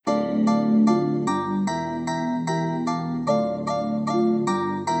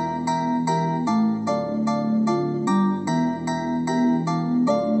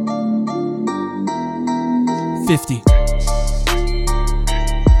50.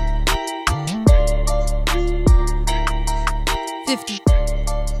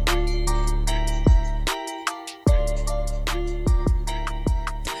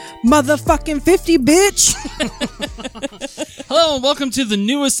 Motherfucking 50, bitch. Hello and welcome to the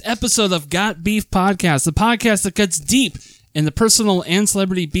newest episode of Got Beef Podcast, the podcast that cuts deep in the personal and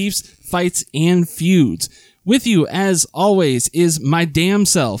celebrity beefs, fights, and feuds. With you, as always, is my damn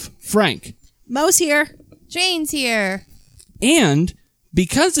self, Frank. Mo's here. Jane's here. And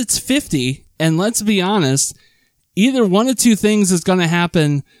because it's 50, and let's be honest, either one of two things is going to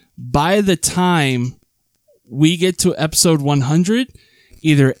happen by the time we get to episode 100.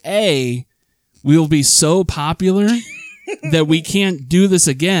 Either A, we will be so popular that we can't do this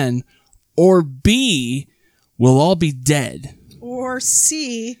again, or B, we'll all be dead. Or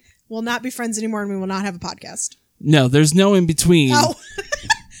C, we'll not be friends anymore and we will not have a podcast. No, there's no in between. Oh.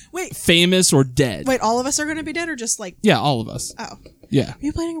 Wait. Famous or dead. Wait, all of us are going to be dead or just like... Yeah, all of us. Oh. Yeah. Are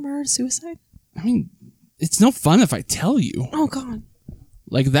you planning a murder-suicide? I mean, it's no fun if I tell you. Oh, God.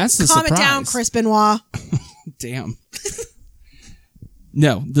 Like, that's the Calm surprise. it down, Chris Benoit. Damn.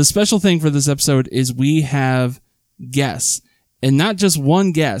 No, the special thing for this episode is we have guests. And not just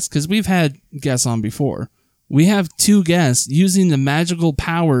one guest, because we've had guests on before. We have two guests using the magical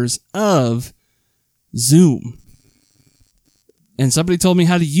powers of Zoom. And somebody told me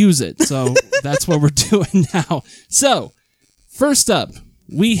how to use it, so that's what we're doing now. So, first up,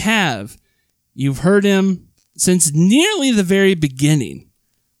 we have, you've heard him since nearly the very beginning.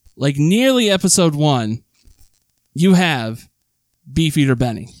 Like nearly episode 1, you have Beefeater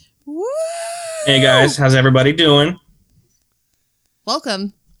Benny. Woo! Hey guys, how's everybody doing?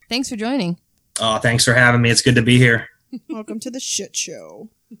 Welcome. Thanks for joining. Oh, thanks for having me. It's good to be here. Welcome to the shit show.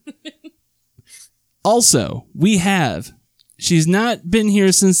 Also, we have, she's not been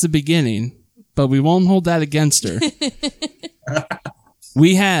here since the beginning, but we won't hold that against her.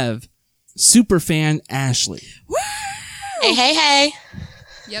 We have superfan Ashley. Woo! Hey, hey, hey.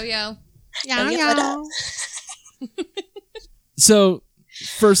 Yo, yo. Yeah. So,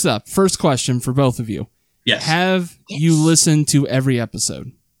 first up, first question for both of you. Yes. Have you listened to every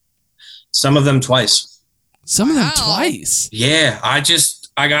episode? Some of them twice. Some of them Wow. twice. Yeah,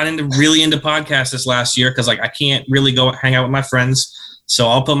 I got really into podcasts this last year because I can't really go hang out with my friends. So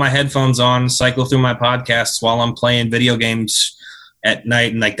I'll put my headphones on, cycle through my podcasts while I'm playing video games at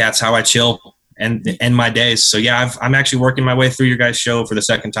night, and that's how I chill and end my days. So yeah, I'm actually working my way through your guys' show for the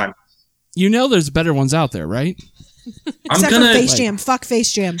second time. You know there's better ones out there, right? Except for Face Jam. Fuck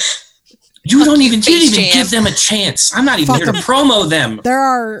Face Jam. You didn't even Jam. give them a chance. I'm not even Fuck here to them. promo them.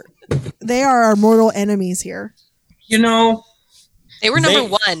 They are our mortal enemies here. You know, They were number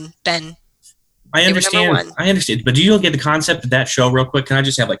one, Ben. I They were number understand. one. I understand. But do you get the concept of that show real quick? Can I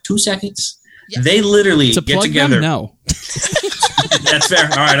just have 2 seconds? Yeah. They literally To get plug together. them? No. That's fair.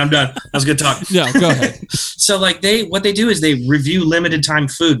 All right, I'm done. That was good talk. No, go ahead. So what they do is they review limited time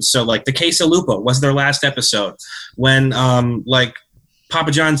foods. So the Queso Lupo was their last episode. When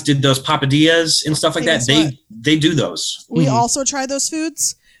Papa John's did those papadillas and stuff like Hey, that. guess They do those. We Mhm. also try those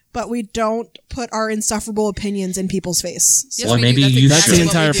foods, but we don't put our insufferable opinions in people's face. So. Yes, Well, we maybe do. you That's should. the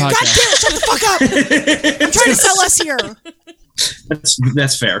entire God podcast. damn it, shut the fuck up! I'm trying to sell us here.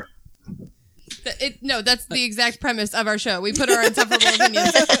 That's fair. No, that's the exact premise of our show. We put our insufferable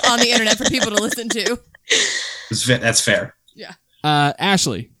opinions on the internet for people to listen to. That's fair. Yeah.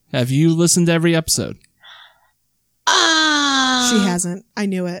 Ashley, have you listened to every episode? She hasn't. I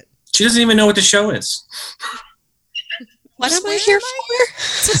knew it. She doesn't even know what the show is. What am I here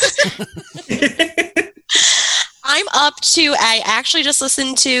for? I'm up to, I actually just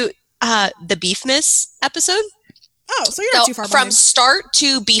listened to the Beefmas episode. Oh, so you're not too far From behind. start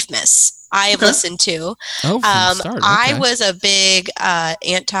to Beefmas, I have Okay. listened to. Oh, from the start. Okay. I was a big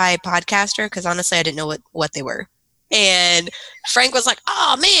anti-podcaster because honestly, I didn't know what they were. And Frank was like,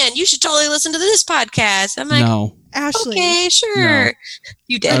 "Oh man, you should totally listen to this podcast." I'm like, No. Ashley, "Okay, sure." No.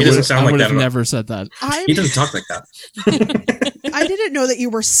 You He did. doesn't sound I like would that have at all. never said that. He doesn't talk like that. I didn't know that you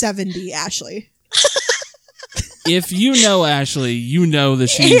were 70, Ashley. If you know Ashley, you know that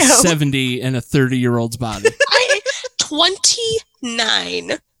she's Ew. 70 in a 30-year-old's body. I'm 29.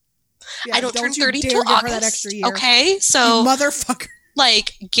 Yeah, I don't turn you 30 dare till give her August. that extra year. Okay, You so motherfucker.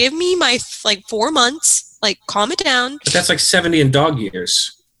 give me my 4 months. Calm it down. But that's 70 in dog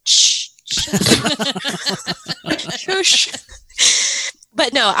years. Shh. Shush.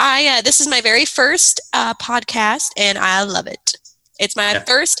 But no, this is my very first podcast, and I love it. It's my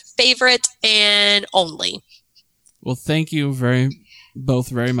first, favorite, and only. Well, thank you both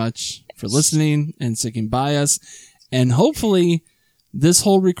very much for listening and sticking by us. And hopefully this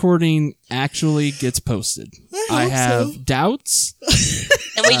whole recording actually gets posted. I hope have so. doubts.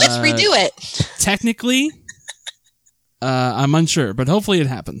 And we just redo it. Technically, I'm unsure, but hopefully it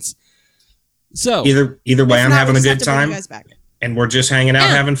happens. So Either way, If I'm not, having we a just have good to bring you time, guys back. and we're just hanging out,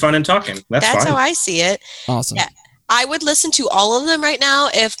 Yeah. having fun, and talking. That's That's fine. how I see it. awesome. Yeah. I would listen to all of them right now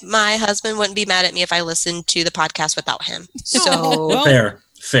if my husband wouldn't be mad at me if I listened to the podcast without him. So Well,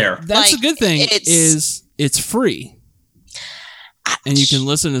 Fair. that's like, a good thing. it's- It's free, and you can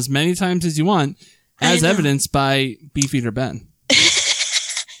listen as many times as you want, I as know. evidenced by Beefeater Ben.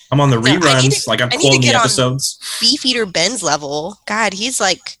 I'm on the No, I reruns, need to- like I'm I need to quoting the get on- episodes. Beefeater Ben's level. God, he's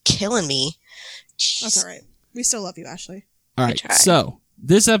like killing me. Jeez. That's all right. We still love you, Ashley. All right, try. so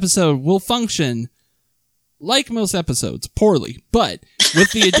this episode will function like most episodes, poorly, but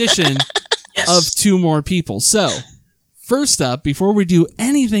with the addition Yes. of 2 more people. So, first up, before we do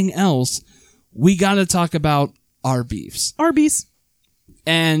anything else, we got to talk about our beefs. Arby's.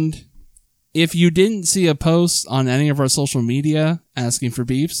 And if you didn't see a post on any of our social media asking for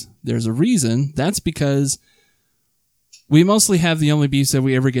beefs, there's a reason. That's because we mostly have the only beefs that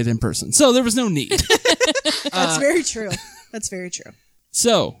we ever get in person. So there was no need. That's very true. That's very true.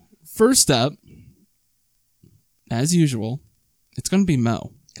 So, first up, as usual, it's going to be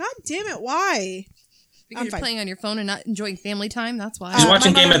Mo. God damn it! Why? Because I'm you're fine. playing on your phone and not enjoying family time. That's why. He's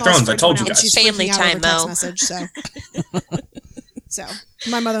watching my Game of mother-in-law's Thrones, I fridge told went you out. guys. She's Family freaking out over time, text Mo. message, so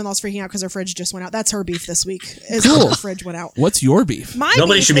my mother-in-law's freaking out because her fridge just went out. That's her beef this week. Is Cool. her fridge went out. What's your beef? My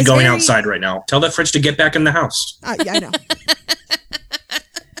Nobody beef should be is going very- outside right now. Tell that fridge to get back in the house. Yeah, I know.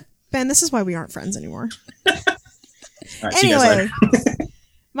 Ben, this is why we aren't friends anymore. All right, see you guys Anyway, later.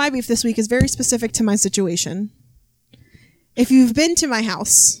 my beef this week is very specific to my situation. If you've been to my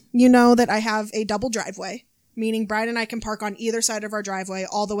house, you know that I have a double driveway, meaning Brian and I can park on either side of our driveway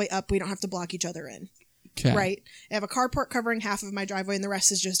all the way up. We don't have to block each other in. Okay. Right? I have a carport covering half of my driveway and the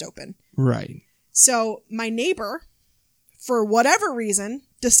rest is just open. Right. So my neighbor, for whatever reason,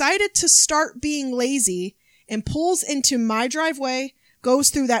 decided to start being lazy and pulls into my driveway, goes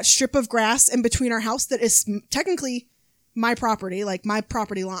through that strip of grass in between our house that is technically my property, like my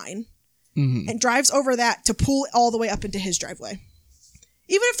property line, Mhm. and drives over that to pull all the way up into his driveway.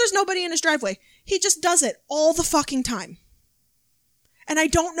 Even if there's nobody in his driveway, he just does it all the fucking time. And I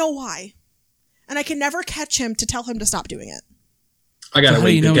don't know why. And I can never catch him to tell him to stop doing it. I So gotta how do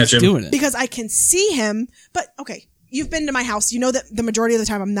wait you to know catch he's him. doing it? Because I can see him, but okay, you've been to my house. You know that the majority of the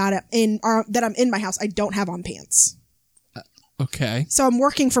time I'm not that I'm in my house, I don't have on pants. Okay. So I'm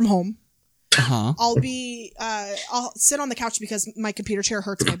working from home. Uh-huh. I'll sit on the couch because my computer chair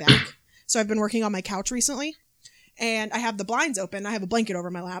hurts my back. So I've been working on my couch recently, and I have the blinds open. I have a blanket over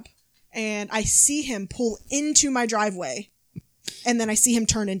my lap, and I see him pull into my driveway, and then I see him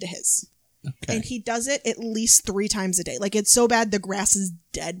turn into his. Okay. And he does it at least 3 times a day. Like, it's so bad the grass is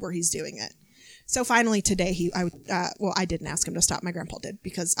dead where he's doing it. So finally today, I didn't ask him to stop. My grandpa did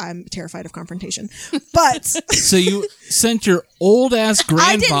because I'm terrified of confrontation. But So you sent your old ass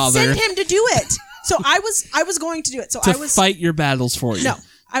I didn't grandfather send him to do it. So I was going to do it. So to I was fight your battles for you. no,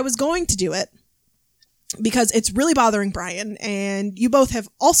 I was going to do it because it's really bothering Brian, and you both have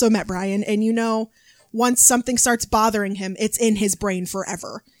also met Brian, and you know, once something starts bothering him, it's in his brain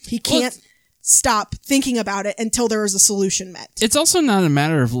forever. He can't stop thinking about it until there is a solution met. It's also not a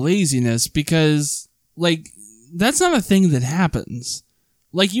matter of laziness because, like, that's not a thing that happens.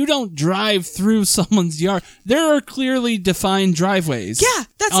 Like, you don't drive through someone's yard. There are clearly defined driveys. Yeah,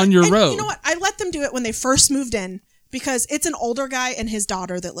 that's on your and road. You know what? I let them do it when they first moved in because it's an older guy and his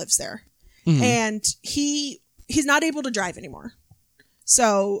daughter that lives there, and he's not able to drive anymore.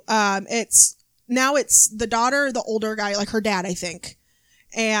 So it's the daughter, the older guy, like her dad, I think,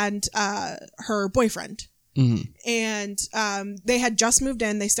 and her boyfriend. And they had just moved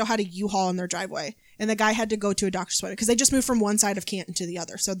in. They still had a U-Haul in their driveway. And the guy had to go to a doctor's appointment because they just moved from one side of Canton to the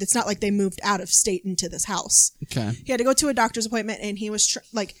other. So it's not like they moved out of state into this house. Okay. He had to go to a doctor's appointment, and he was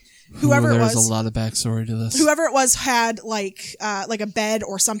whoever it there's was. a lot of backstory to this. Whoever it was had like a bed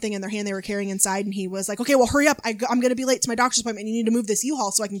or something in their hand they were carrying inside, and he was like, "Okay, well, hurry up! I'm going to be late to my doctor's appointment. You need to move this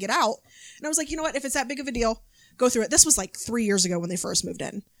U-Haul so I can get out." And I was like, "You know what? If it's that big of a deal, go through it." This was like 3 years ago when they first moved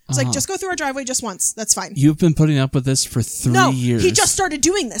in. I was like, "Just go through our driveway just once. That's fine." You've been putting up with this for 3 years. He just started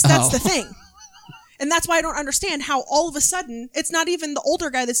doing this. That's Oh. the thing. And that's why I don't understand how all of a sudden it's not even the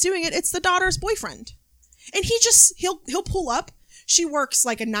older guy that's doing it, it's the daughter's boyfriend. And he'll pull up. She works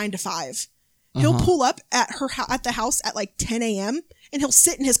like a 9 to 5. He'll pull up at at the house at like 10 a.m. and he'll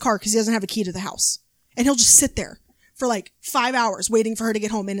sit in his car because he doesn't have a key to the house. And he'll just sit there for like 5 hours waiting for her to get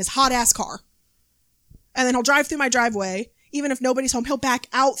home in his hot ass car. And then he'll drive through my driveway. Even if nobody's home, he'll back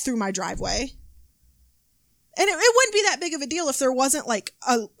out through my driveway. And it wouldn't be that big of a deal if there wasn't like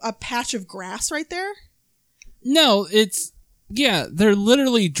a patch of grass right there. No, they're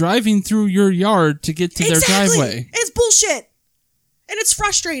literally driving through your yard to get to their driveway. It's bullshit. And it's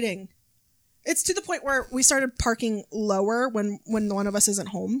frustrating. It's to the point where we started parking lower when one of us isn't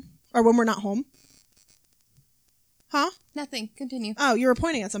home. Or when we're not home. Huh? Nothing. Continue. Oh, you were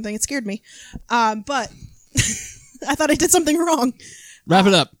pointing at something. It scared me. But I thought I did something wrong. Wrap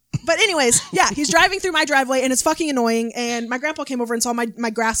it up. But anyways, yeah, he's driving through my driveway and it's fucking annoying. And my grandpa came over and saw my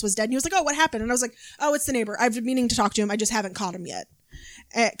grass was dead. And he was like, oh, what happened? And I was like, oh, it's the neighbor. I've been meaning to talk to him. I just haven't caught him yet.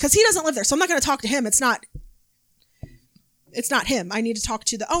 Because he doesn't live there. So I'm not going to talk to him. It's not him. I need to talk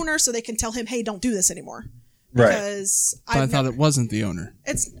to the owner so they can tell him, hey, don't do this anymore. Right. Because I thought it wasn't the owner.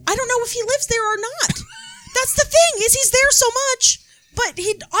 I don't know if he lives there or not. That's the thing, is he's there so much, but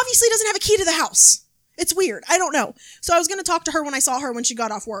he obviously doesn't have a key to the house. It's weird. I don't know. So I was going to talk to her when I saw her when she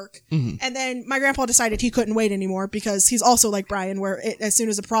got off work. Mm-hmm. And then my grandpa decided he couldn't wait anymore because he's also like Brian, where as soon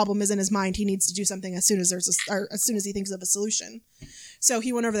as a problem is in his mind, he needs to do something as soon as he thinks of a solution. So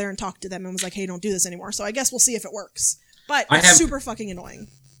he went over there and talked to them and was like, hey, don't do this anymore. So I guess we'll see if it works. But it's super fucking annoying.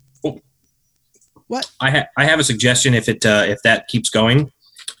 Oh. What? I have a suggestion if that keeps going.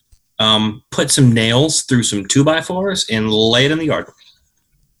 Put some nails through some 2x4s and lay it in the yard.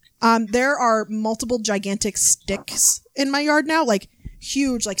 There are multiple gigantic sticks in my yard now, like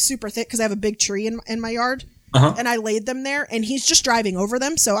huge, like super thick, because I have a big tree in my yard. Uh-huh. And I laid them there, and he's just driving over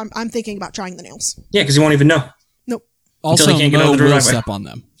them, so I'm thinking about trying the nails. Yeah, because he won't even know. Nope. Also, until he can't get over the will driveway. step on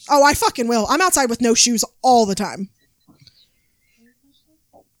them. Oh, I fucking will. I'm outside with no shoes all the time.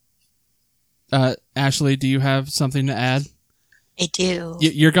 Ashley, do you have something to add? I do.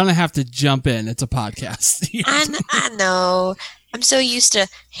 You're going to have to jump in. It's a podcast. I know. I'm so used to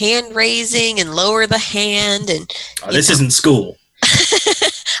hand raising and lower the hand. And this isn't school.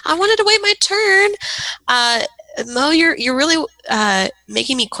 I wanted to wait my turn. Mo, you're really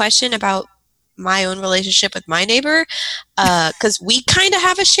making me question about my own relationship with my neighbor, because we kind of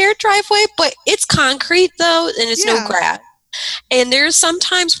have a shared driveway, but it's concrete though, and it's no grass. And there's some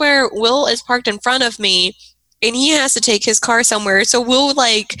times where Will is parked in front of me and he has to take his car somewhere. So we'll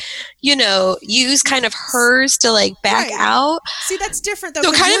use kind of hers to back out. See, that's different though.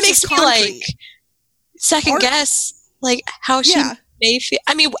 So it kind of makes me second guess how she may feel.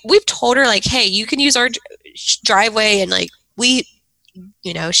 I mean, we've told her hey, you can use our driveway, and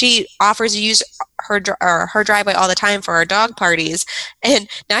she offers to use her driveway all the time for our dog parties. And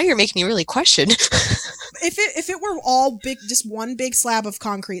now you're making me really question. If it were all big, just one big slab of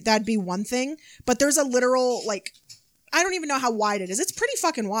concrete, that'd be one thing. But there's a literal, I don't even know how wide it is. It's pretty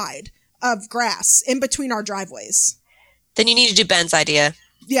fucking wide of grass in between our driveways. Then you need to do Ben's idea.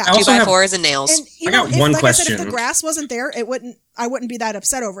 Yeah. 2x4s and nails. And, I got one question. I said, if the grass wasn't there, I wouldn't be that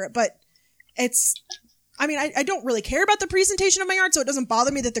upset over it. But I don't really care about the presentation of my yard, so it doesn't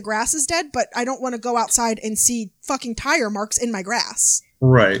bother me that the grass is dead, but I don't want to go outside and see fucking tire marks in my grass.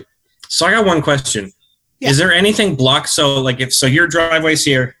 Right. So I got one question. Yeah. Is there anything blocked? So if your driveway's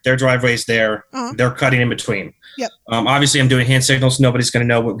here, their driveway's there, they're cutting in between. Yep. Obviously I'm doing hand signals. Nobody's going to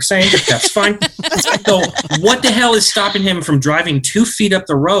know what we're saying. That's fine. So what the hell is stopping him from driving 2 feet up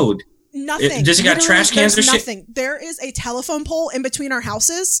the road? Nothing. Does he got trash cans or shit? Nothing. There is a telephone pole in between our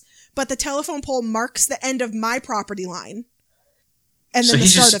houses, but the telephone pole marks the end of my property line. And then the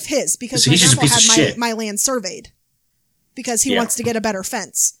start of his, because my grandpa had my land surveyed because he wants to get a better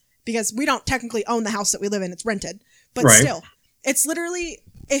fence. Because we don't technically own the house that we live in. It's rented. But still, it's literally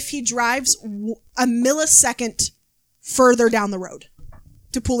if he drives a millisecond further down the road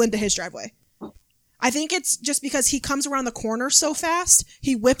to pull into his driveway. I think it's just because he comes around the corner so fast,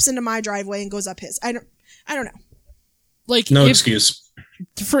 he whips into my driveway and goes up his. I don't know. No excuse.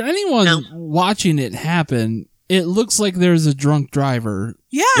 For anyone watching it happen, it looks like there's a drunk driver.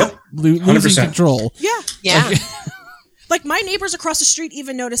 Yeah. Yep. Losing control. Yeah. Yeah. My neighbors across the street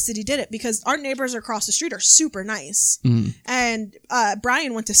even noticed that he did it because our neighbors across the street are super nice. Mm. And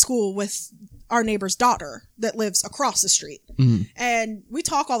Brian went to school with our neighbor's daughter that lives across the street. Mm. And we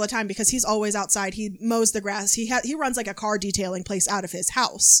talk all the time because he's always outside. He mows the grass. He runs a car detailing place out of his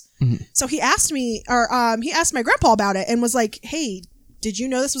house. Mm. So he asked me, he asked my grandpa about it and was like, hey, did you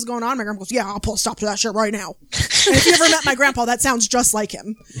know this was going on? My grandpa goes, yeah, I'll pull a stop to that shit right now. And if you ever met my grandpa, that sounds just like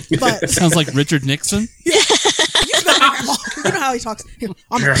him. But sounds like Richard Nixon. Yeah. You met my grandpa. You know how he talks. Here,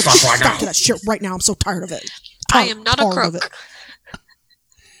 I'm going to stop to that shit right now. I'm so tired of it. I am not a crook.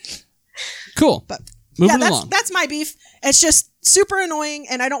 Cool. But Moving along. That's my beef. It's just super annoying,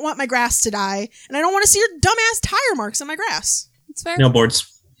 and I don't want my grass to die, and I don't want to see your dumbass tire marks on my grass. It's fair. Nail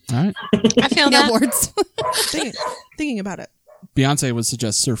boards. All right. I feel that. Boards. Thinking about it. Beyonce would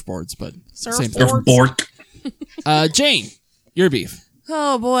suggest surfboards, but same thing. Surfboard. Jane, your beef.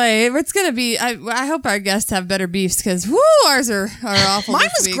 Oh boy, it's gonna be. I hope our guests have better beefs because ours are awful. Mine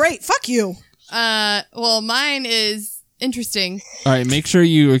this was week. great. Fuck you. Well, mine is interesting. All right, make sure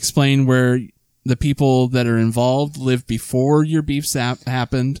you explain where the people that are involved lived before your beefs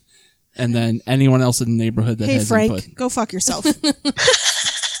happened, and then anyone else in the neighborhood that Hey, has Frank, input. go fuck yourself.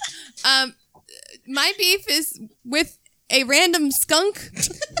 My beef is with a random skunk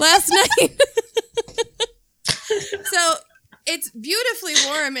last night. So it's beautifully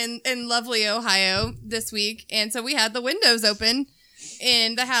warm in lovely Ohio this week, and so we had the windows open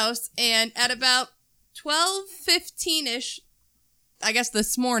in the house, and at about 12:15ish, I guess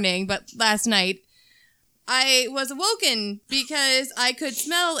this morning, but last night, I was awoken because I could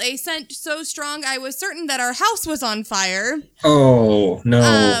smell a scent so strong I was certain that our house was on fire. Oh,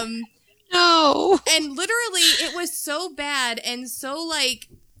 no. No. And literally it was so bad and so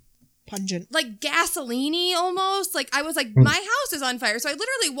Pungent. like gasoline-y almost. Like I was like, my house is on fire. So I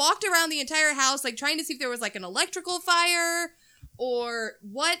literally walked around the entire house like trying to see if there was like an electrical fire or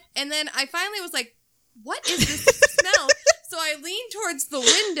what. And then I finally was like, what is this smell? So I leaned towards the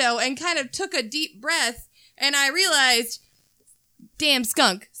window and kind of took a deep breath, and I realized, damn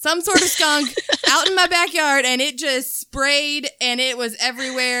skunk. Some sort of skunk out in my backyard, and it just sprayed, and it was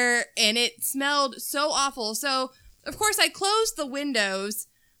everywhere, and it smelled so awful. So, of course, I closed the windows,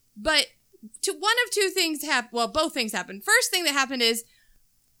 but one of two things happened. Well, both things happened. First thing that happened is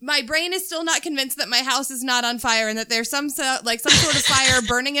my brain is still not convinced that my house is not on fire and that there's some sort of fire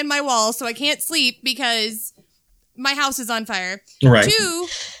burning in my walls, so I can't sleep because my house is on fire. Right. 2,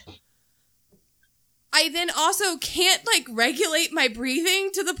 I then also can't regulate my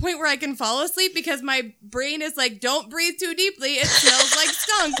breathing to the point where I can fall asleep because my brain is like, don't breathe too deeply. It smells like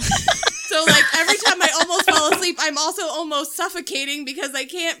skunk. So every time I almost fall asleep, I'm also almost suffocating because I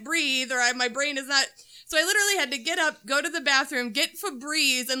can't breathe or my brain is not. So I literally had to get up, go to the bathroom, get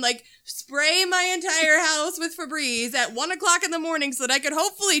Febreze, and spray my entire house with Febreze at 1:00 in the morning so that I could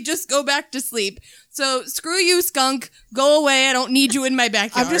hopefully just go back to sleep. So screw you, skunk. Go away. I don't need you in my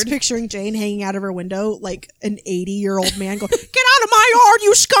backyard. I'm just picturing Jane hanging out of her window like an 80-year-old man going, "Get out of my yard,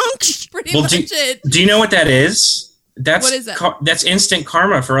 you skunks!" Pretty Well, much it. Do you know what that is? That's What is that? That's instant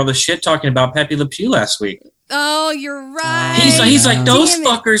karma for all the shit talking about Pepe Le Pew last week. Oh, you're right. He's like, those Damn it.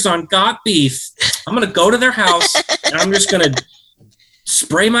 fuckers on Got Beef. I'm gonna go to their house and I'm just gonna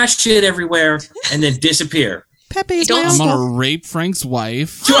spray my shit everywhere and then disappear. Pepe's Don't- my I'm uncle. gonna rape Frank's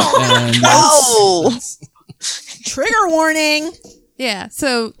wife. and Oh. Trigger warning. Yeah.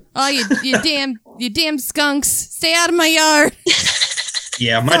 So all you damn skunks, stay out of my yard.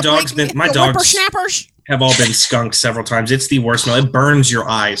 Yeah, my dogs Whippersnappers. have all been skunked several times. It's the worst smell. It burns your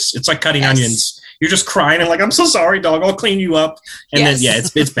eyes. It's like cutting Yes. onions. You're just crying and like, I'm so sorry, dog. I'll clean you up. And Yes. then yeah,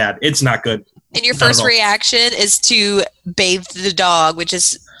 it's bad. It's not good. And your Not at first all. reaction is to bathe the dog, which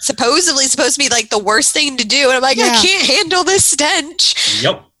is supposedly supposed to be the worst thing to do. And I'm like, Yeah. I can't handle this stench.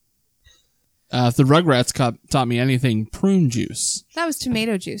 Yep. if the Rugrats taught me anything, prune juice. That was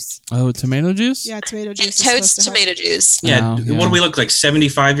tomato juice. Oh, tomato juice? Yeah, tomato juice. is Toast supposed to help. tomato juice. Yeah. Oh, yeah. What do we look like?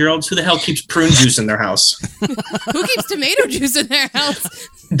 75-year-olds? Who the hell keeps prune juice in their house? Who keeps tomato juice in their house?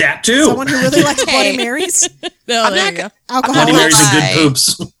 That too. Someone who really likes Hey. Bloody Marys. No, I'm there not you go. Alcohol. Bloody I'm not Marys and lie. good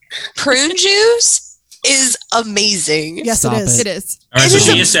poops. Prune juice is amazing. Yes, Stop it is. It is. All right, It so is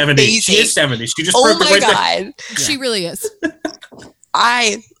she is 70. She amazing. is 70. She just Oh proved it my right there. god. She really is.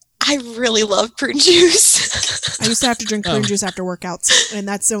 I really love prune juice. I used to have to drink prune Oh. juice after workouts, and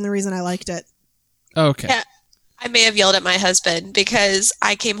that's the only reason I liked it. Okay. Yeah. I may have yelled at my husband because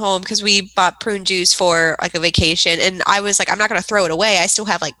I came home because we bought prune juice for a vacation, and I was like, I'm not going to throw it away. I still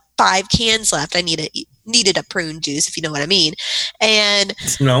have 5 cans left. I needed a prune juice, if you know what I mean. And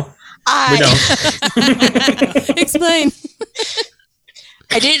No, we I don't. Explain.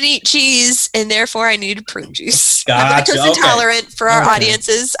 I didn't eat cheese, and therefore I needed prune juice. I'm Gotcha, lactose okay. intolerant for our Okay.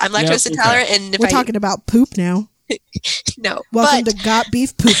 audiences. I'm lactose Yep, intolerant, and if We're I talking about poop now. no, Welcome but to Got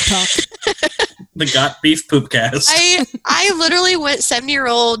Beef Poop Talk. The Got Beef Poopcast. I literally went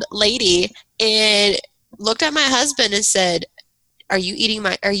 70-year-old lady and looked at my husband and said, are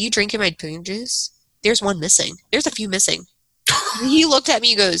you drinking my prune juice? There's one missing. There's a few missing. And he looked at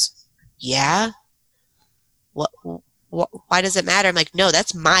me and goes, yeah. What, why does it matter? I'm like, no,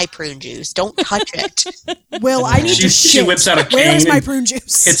 that's my prune juice. Don't touch it. Will, I need She- to she shit. whips out a Where is cane my and prune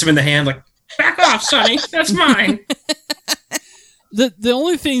juice? Hits him in the hand like, back off, Sonny. That's mine. The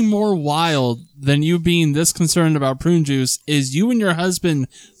only thing more wild than you being this concerned about prune juice is you and your husband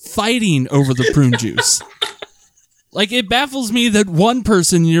fighting over the prune juice. It baffles me that one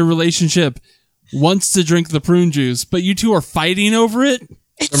person in your relationship wants to drink the prune juice, but you two are fighting over it.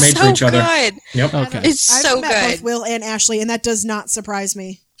 It's They're made so for each other. good. Yep. Okay. It's I've so met good. both Will and Ashley, and that does not surprise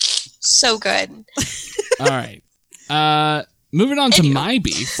me. So good. All right. Moving on to Anywho. my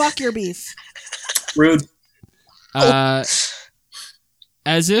beef. Fuck your beef. Rude. As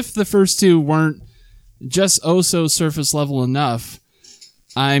if the first two weren't just so surface level enough,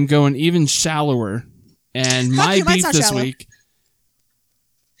 I'm going even shallower. And Fuck my you, mine's beef not this shallow. week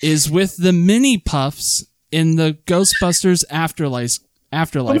is with the mini puffs in the Ghostbusters Afterlife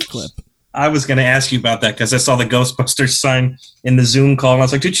clip. I was going to ask you about that because I saw the Ghostbusters sign in the Zoom call, and I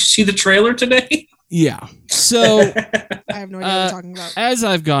was like, "Did you see the trailer today?" Yeah. So I have no idea what you're talking about. as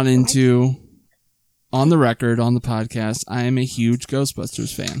I've gone into on the record on the podcast, I am a huge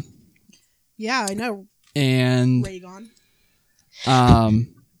Ghostbusters fan. Yeah, I know. And Raygon.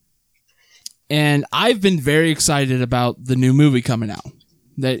 and I've been very excited about the new movie coming out.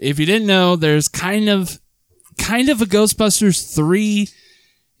 That if you didn't know, there's kind of a Ghostbusters 3.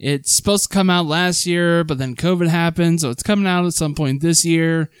 It's supposed to come out last year, but then COVID happened, so it's coming out at some point this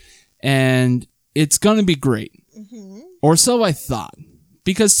year, and it's going to be great. Or so I thought.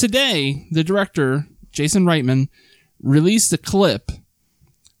 Because today, the director, Jason Reitman, released a clip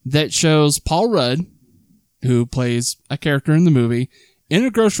that shows Paul Rudd, who plays a character in the movie, in a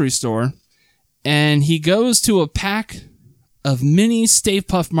grocery store, and he goes to a pack of mini Stay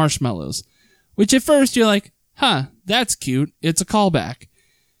Puft marshmallows, which at first you're like, huh, that's cute. It's a callback.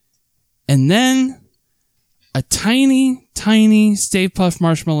 And then a tiny, tiny Stay Puft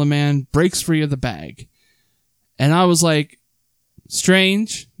Marshmallow Man breaks free of the bag. And I was like,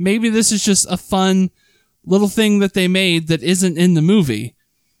 strange. Maybe this is just a fun little thing that they made that isn't in the movie.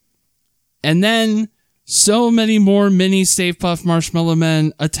 And then so many more mini Stay Puft Marshmallow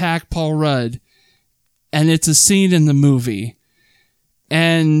Men attack Paul Rudd. And it's a scene in the movie.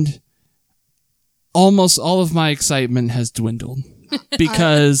 And almost all of my excitement has dwindled.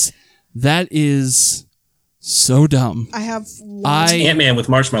 Because that is so dumb. I have one. I Ant-Man with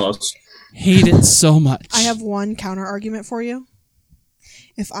marshmallows. hate it so much. I have one counter argument for you.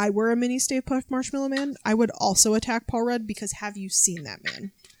 If I were a mini Stay Puft Marshmallow Man, I would also attack Paul Rudd because have you seen that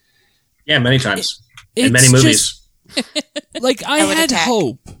man? Yeah, many times. In It's many movies. Like, I would had attack.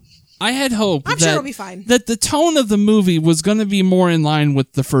 hope. I had hope I'm that, sure it'll be fine. that the tone of the movie was going to be more in line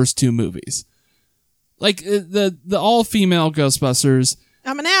with the first two movies. Like, the all-female Ghostbusters,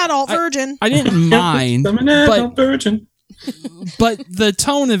 I'm an adult virgin. I didn't mind, I'm an adult virgin. but the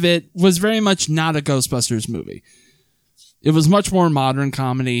tone of it was very much not a Ghostbusters movie. It was much more modern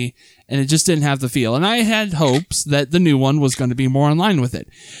comedy, and it just didn't have the feel. And I had hopes that the new one was going to be more in line with it.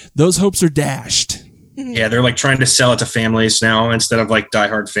 Those hopes are dashed. Yeah, they're like trying to sell it to families now instead of like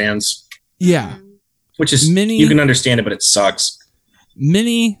diehard fans, Yeah. which is Mini- you can understand it, but it sucks.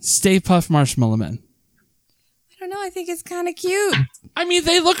 Mini Stay Puft Marshmallow Men. I don't know. I think it's kind of cute. I mean,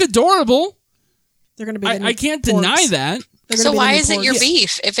 they look adorable. They're going to be. the new I can't porks. deny that. They're gonna So be the why new is it your porks.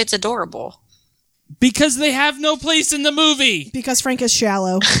 beef if it's adorable? Because they have no place in the movie. Because Frank is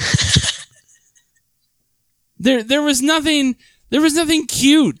shallow. There was nothing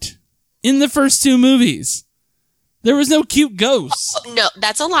cute in the first two movies. There was no cute ghosts. No,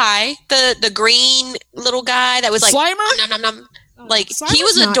 that's a lie. The green little guy that was like Slimer? nom, nom, nom. Like Slimer's he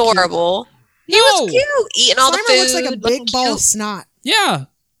was not adorable. He No. was cute, eating all the Slimer food. looks like a looking big ball cute. of snot. Yeah.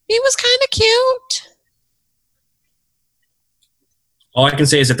 He was kind of cute. All I can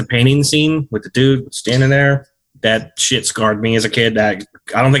say is that the painting scene with the dude standing there, that shit scarred me as a kid. I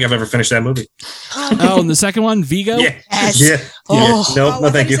don't think I've ever finished that movie. Oh, and the second one, Vigo? Yeah. Yes. Yeah. Oh. No, I no,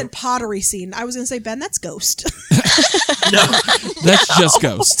 thought thank you you. said pottery scene. I was going to say, Ben, that's Ghost. No. That's just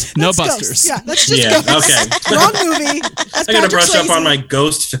Ghost. No That's Busters. Ghost. Yeah, that's just Yeah, Ghost. okay. Wrong movie. That's I gotta Patrick brush up on Swayze. my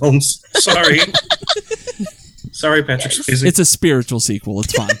ghost films. Sorry. Sorry, Patrick Swayze. It's a spiritual sequel.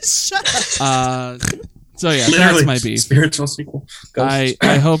 It's fine. Shut up. So yeah, Literally that's my beef. spiritual sequel. Ghost.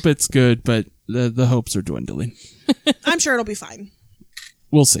 I hope it's good, but the hopes are dwindling. I'm sure it'll be fine.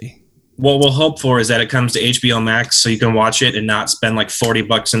 We'll see. What we'll hope for is that it comes to HBO Max so you can watch it and not spend like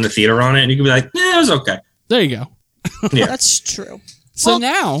 $40 in the theater on it, and you can be like, "Yeah, it was okay." There you go. Yeah. That's true. So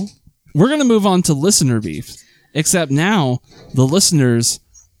now we're going to move on to listener beef. Except now the listeners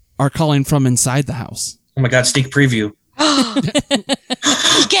are calling from inside the house. Oh my God! Sneak preview.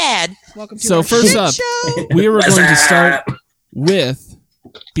 Gad. Welcome to So our first shit up, show. we were What's going to up? start with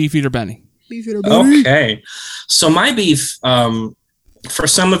Beefeater Benny. Beef eater Benny. Okay. So my beef, for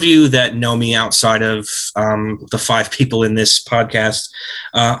some of you that know me outside of the 5 people in this podcast,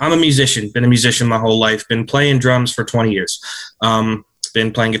 I'm a musician, been a musician my whole life, been playing drums for 20 years.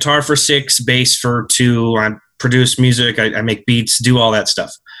 Been playing guitar for 6, bass for 2. I produce music, I make beats, do all that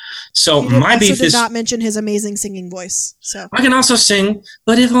stuff. So He my also beef did is not mention his amazing singing voice. So I can also sing,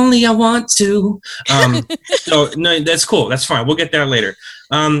 but if only I want to. So no, that's cool. That's fine. We'll get there later.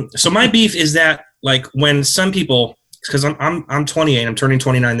 So my beef is that like when some people, because I'm 28, I'm turning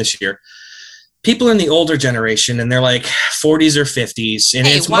 29 this year. People in the older generation, and they're like 40s or 50s, and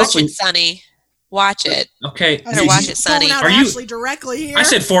Hey, it's watch mostly it, Sonny. Watch it. okay. Better watch it, Sonny. Calling out Are you- Ashley directly here. I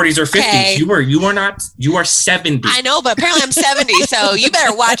said 40s or 50s. Okay. You are not. You are 70. I know, but apparently I'm 70, so you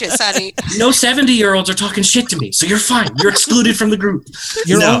better watch it, Sonny. No 70-year-olds are talking shit to me, so you're fine. You're excluded from the group.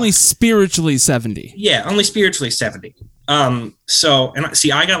 You're No. only spiritually 70. Yeah, only spiritually 70. So, and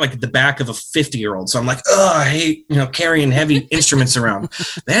see, I got like the back of a 50-year-old, so I'm like, oh, I hate, carrying heavy instruments around.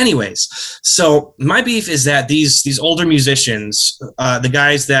 But anyways, so my beef is that these older musicians, the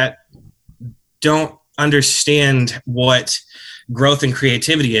guys that don't understand what growth and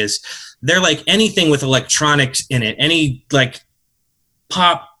creativity is, they're like anything with electronics in it, any like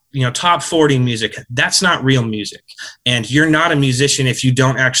pop, top 40 music, that's not real music. And you're not a musician if you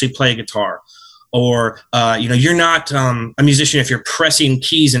don't actually play guitar. Or, you're not a musician if you're pressing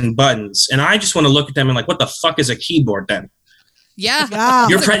keys and buttons. And I just want to look at them and like, what the fuck is a keyboard then? Yeah. Yeah.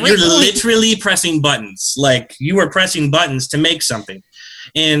 You're That's a great you're point. literally pressing buttons. Like you are pressing buttons to make something.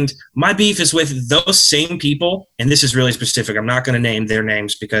 And my beef is with those same people. And this is really specific. I'm not going to name their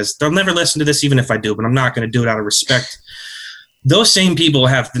names because they'll never listen to this, even if I do, but I'm not going to do it out of respect. Those same people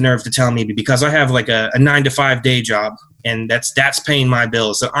have the nerve to tell me because I have like a 9-to-5 day job and that's paying my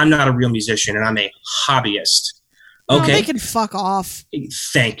bills. So I'm not a real musician and I'm a hobbyist. No, Okay. they can fuck off.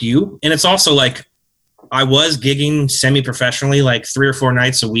 Thank you. And it's also like I was gigging semi-professionally like 3 or 4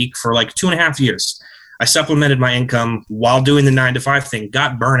 nights a week for like 2.5 years. I supplemented my income while doing the 9-to-5 thing,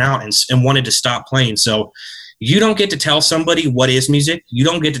 got burnt out and wanted to stop playing. So you don't get to tell somebody what is music. You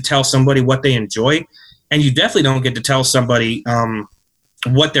don't get to tell somebody what they enjoy. And you definitely don't get to tell somebody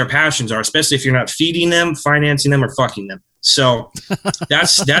what their passions are, especially if you're not feeding them, financing them, or fucking them. So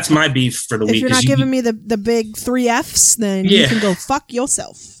that's my beef for the week. If you're not giving me the big 3 Fs, then you Yeah. can go fuck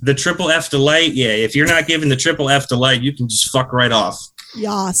yourself. the triple F delight, yeah. If you're not giving the triple F delight, you can just fuck right off.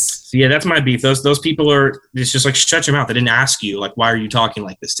 Yas. So yeah, that's my beef. Those people are. It's just like shut your mouth. They didn't ask you. Like, why are you talking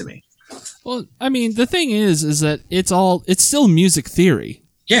like this to me? Well, I mean, the thing is that it's still music theory.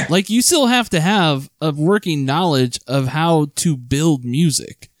 Yeah. Like, you still have to have a working knowledge of how to build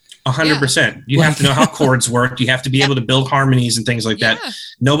music. 100%. You have to know how chords work. You have to be able to build harmonies and things like that. Yeah.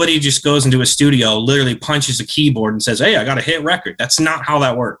 Nobody just goes into a studio, literally punches a keyboard and says, hey, I got a hit record. That's not how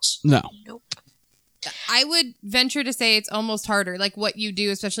that works. No. Nope. I would venture to say it's almost harder, like what you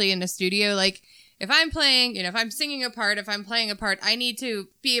do, especially in a studio. Like if I'm playing, if I'm singing a part, if I'm playing a part, I need to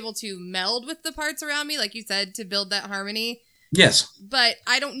be able to meld with the parts around me, like you said, to build that harmony. Yes. But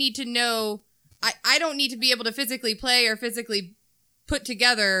I don't need to know, I don't need to be able to physically play or physically put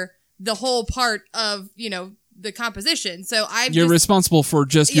together the whole part of, the composition. So You're responsible for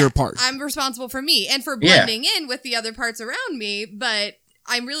just your part. I'm responsible for me and for Yeah. blending in with the other parts around me, but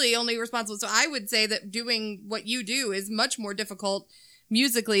I'm really only responsible. So I would say that doing what you do is much more difficult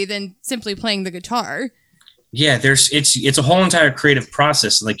musically than simply playing the guitar. Yeah, it's a whole entire creative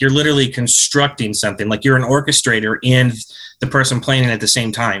process. Like you're literally constructing something. Like you're an orchestrator and the person playing it at the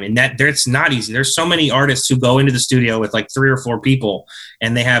same time. And it's not easy. There's so many artists who go into the studio with like 3 or 4 people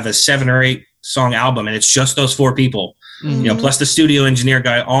and they have a 7 or 8 song album and it's just those 4 people. Mhm. Plus the studio engineer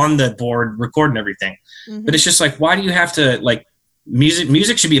guy on the board recording everything. Mhm. But it's just like, why do you have to like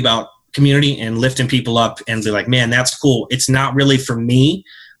music should be about community and lifting people up and be like, man, that's cool. It's not really for me,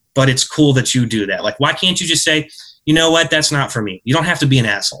 but it's cool that you do that. Like, why can't you just say, you know what? That's not for me. You don't have to be an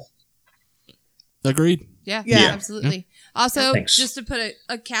asshole. Agreed. Yeah, Yeah. absolutely. Also, Thanks. just to put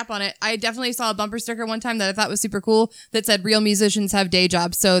a cap on it, I definitely saw a bumper sticker one time that I thought was super cool that said real musicians have day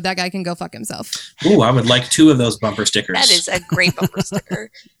jobs, so that guy can go fuck himself. Ooh, I would like 2 of those bumper stickers. That is a great bumper sticker.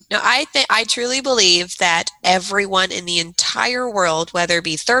 No, I truly believe that everyone in the entire world, whether it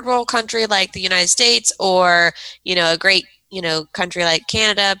be third world country like the United States or, a great, country like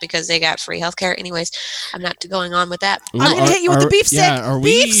Canada because they got free healthcare. Anyways, I'm not going on with that. Ooh, I'm going to hit you with the beef stick. Yeah,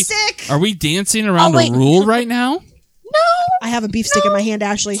 Beef stick. Are we dancing around wait. a rule right now? I have a beef stick in my hand,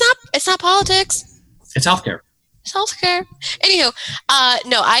 Ashley. It's not politics. It's healthcare. It's healthcare. Anywho,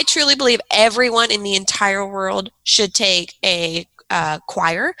 no, I truly believe everyone in the entire world should take a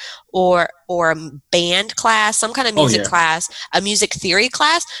choir or a band class, some kind of music class, a music theory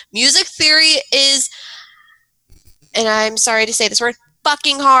class. Music theory is, and I'm sorry to say this word,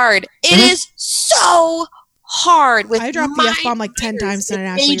 fucking hard. It is so hard with I dropped the F-bomb like 10 times tonight,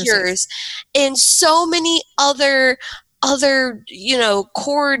 Ashley. You're safe. majors and so many other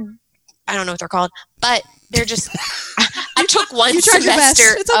chord, I don't know what they're called, but they're just. I took one You tried your best.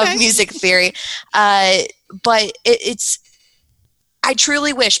 semester It's okay. of music theory, but it's. I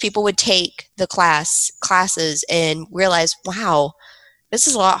truly wish people would take the classes and realize, wow, this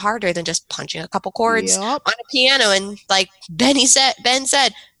is a lot harder than just punching a couple chords Yep. on a piano and, like Ben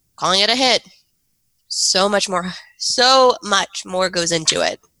said, calling it a hit. So much more goes into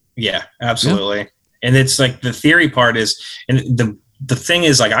it. Yeah, absolutely. And it's like the theory part is, and the thing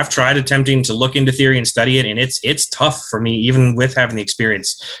is, like, I've tried attempting to look into theory and study it, and it's tough for me, even with having the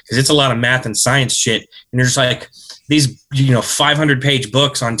experience, because it's a lot of math and science shit. And there's like these, 500-page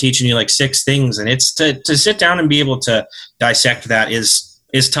books on teaching you like 6 things, and it's to sit down and be able to dissect that is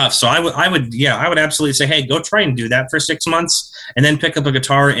tough. So I would absolutely say, hey, go try and do that for 6 months, and then pick up a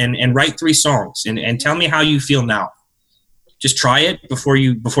guitar and write 3 songs and tell me how you feel now. Just try it before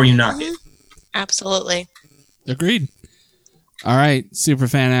you knock it. Absolutely. Agreed. All right, super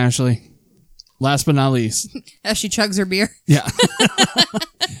fan Ashley. Last but not least. As she chugs her beer. Yeah.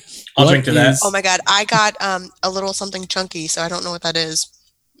 I'll drink to that. Oh my God, I got a little something chunky, so I don't know what that is.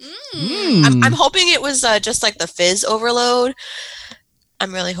 Mm. I'm hoping it was just like the fizz overload.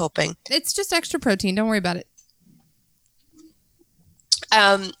 I'm really hoping. It's just extra protein. Don't worry about it.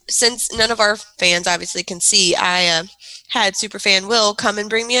 Since none of our fans obviously can see, I had Superfan Will come and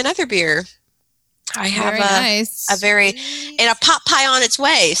bring me another beer. I have Very nice. and a pot pie on its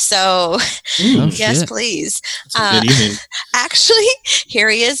way. So Oh, yes, shit. please. It's a good evening. Actually, here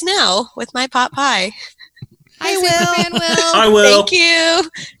he is now with my pot pie. Hi, Will. Superfan Will. I will. Thank you.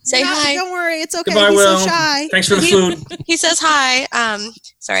 Say No, hi. Don't worry, it's okay. Goodbye, He's Will. so shy. Thanks for the food. He says hi.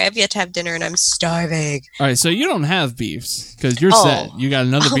 Sorry, I've yet to have dinner and I'm starving. All right, so you don't have beefs because you're Oh. set. You got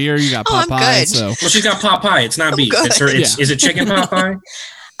another beer. You got pot I'm pie. good. So Well, she's got pot pie. It's not beef. good. Is it chicken pot pie?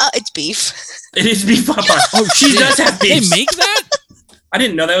 It's beef. It is beef pot pie. oh, She does have They beef. make that? I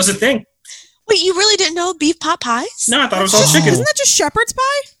didn't know that was a thing. Wait, you really didn't know beef pot pies? No, I thought it was all Oh. chicken. Isn't that just shepherd's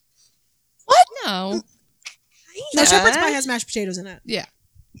pie? No. No, Yeah. shepherd's pie has mashed potatoes in it. Yeah.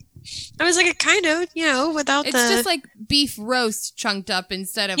 I was like, it kind of, without It's the just like beef roast chunked up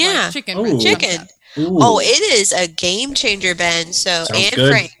instead of Yeah. like chicken. Ooh. roast chunked chicken. up. Ooh. Oh, it is a game changer, Ben. So Sounds and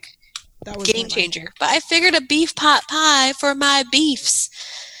good. Frank, That was game my- changer. But I figured a beef pot pie for my beefs.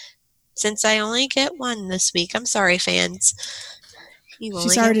 Since I only get one this week, I'm sorry, fans. You only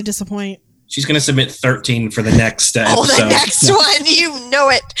She's sorry to get disappoint. She's going to submit 13 for the next the episode. next one. You know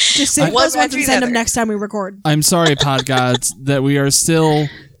it. Just save One those ones after and send them another. next time we record. I'm sorry, pod gods, that we are still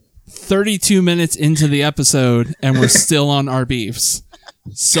 32 minutes into the episode and we're still on our beefs.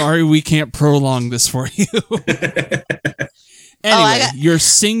 Sorry, we can't prolong this for you. Anyway, your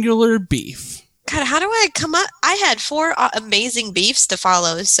singular beef. God, how do I come up? I had 4 amazing beefs to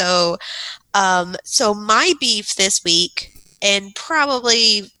follow. So, so my beef this week, and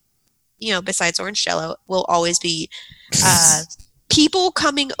probably, besides Orange Jello, will always be people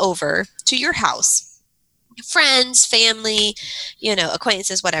coming over to your house, friends, family,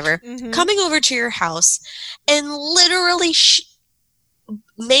 acquaintances, whatever, Mhm. coming over to your house and literally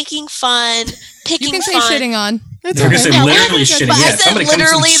making fun, You picking can say fun. shitting on. It's I was okay. going to say Yeah, literally but shitting. I Yeah, said somebody comes and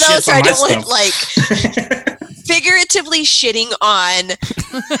literally though, shits so on I my don't want stuff. like figuratively shitting on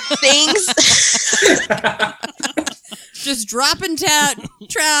things. Just dropping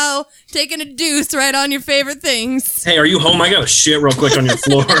trow, taking a deuce right on your favorite things. Hey, are you home? I got to shit real quick on your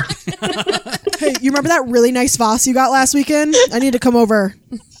floor. Hey, you remember that really nice Voss you got last weekend? I need to come over.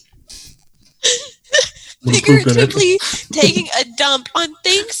 Figuratively taking a dump on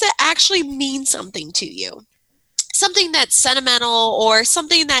things that actually mean something to you. Something that's sentimental or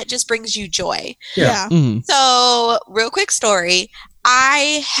something that just brings you joy. Yeah. Mhm. So, real quick story.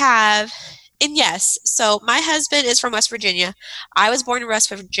 I have, and yes, so my husband is from West Virginia. I was born in West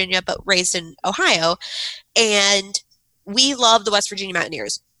Virginia, but raised in Ohio. And we love the West Virginia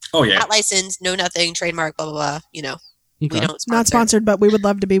Mountaineers. Oh, yeah. Not licensed, no nothing, trademark, blah, blah, blah. We Okay. don't sponsor. Not sponsored, but we would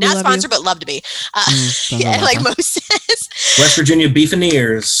love to be. We Not love sponsored, but love to be. Don't know Yeah, about like that. Mo says. West Virginia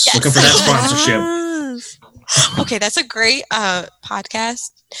Beefineers. Yes. Looking for that sponsorship. Yes. Okay, that's a great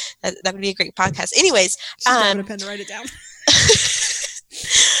podcast. That would be a great podcast. Anyways, She's grabbing a pen to write it down.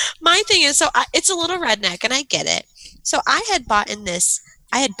 my thing is, it's a little redneck, and I get it. So I had bought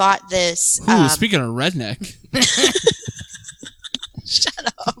this. Ooh, speaking of redneck.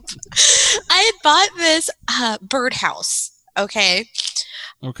 Shut up. I had bought this birdhouse. Okay.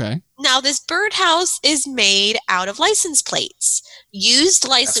 Okay. Now this birdhouse is made out of license plates, used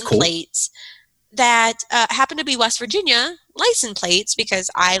license cool. plates that happen to be West Virginia license plates because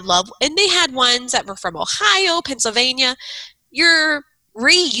I love. And they had ones that were from Ohio, Pennsylvania. You're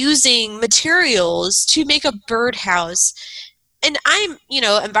reusing materials to make a birdhouse. and I'm,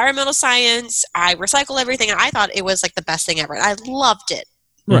 environmental science, I recycle everything, and I thought it was like the best thing ever. I loved it.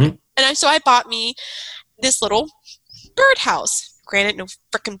 Right. And so I bought me this little birdhouse. Granted, no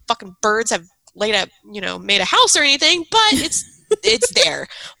freaking fucking birds have made a house or anything, but it's there.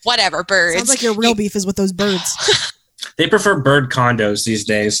 Whatever, birds. Sounds like your real beef is with those birds. They prefer bird condos these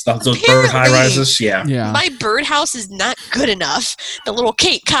days. Those bird Apparently. high rises. Yeah. Yeah. My birdhouse is not good enough. The little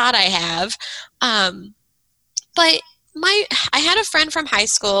Cape Cod I have. But I had a friend from high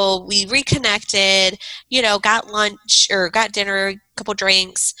school. We reconnected, got lunch or got dinner, a couple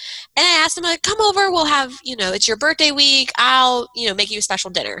drinks. And I asked him, like, come over. We'll have, it's your birthday week. I'll, make you a special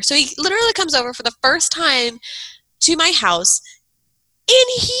dinner. So he literally comes over for the first time to my house.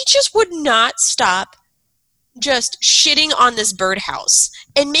 And he just would not stop just shitting on this birdhouse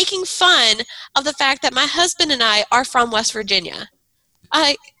and making fun of the fact that my husband and I are from West Virginia.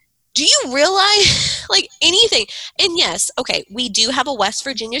 Do you realize, like, anything? And yes, okay, we do have a West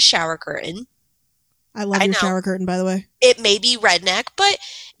Virginia shower curtain. I love your shower curtain, by the way. It may be redneck, but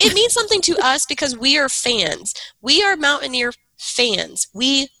it means something to us because we are fans. We are Mountaineer fans.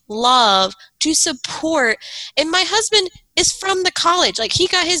 We love to support. And my husband is from the college. Like, he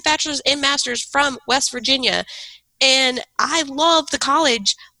got his bachelor's and master's from West Virginia. And I love the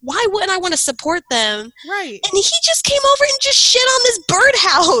college. Why wouldn't I want to support them? Right. And he just came over and just shit on this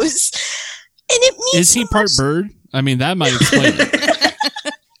birdhouse. And it means Is he part bird? I mean, that might explain it.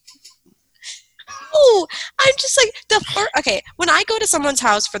 Oh, I'm just like, okay, when I go to someone's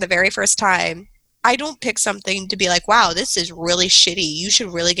house for the very first time, I don't pick something to be like, wow, this is really shitty. You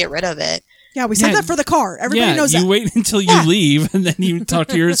should really get rid of it. Yeah, we said that for the car. Everybody knows that. You wait until you leave and then you talk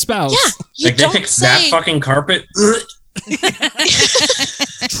to your spouse. Yeah, you Like, they don't pick say, that fucking carpet.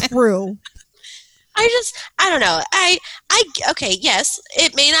 True. I don't know. Okay, yes,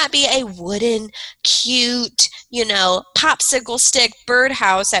 it may not be a wooden, cute, popsicle stick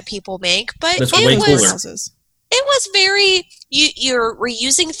birdhouse that people make, but That's it way was, cooler. it was very, you're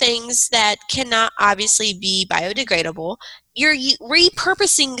reusing things that cannot obviously be biodegradable. You're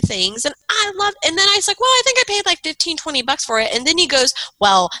repurposing things, and I love, and then I was like, well, I think I paid like $15-20 for it, and then he goes,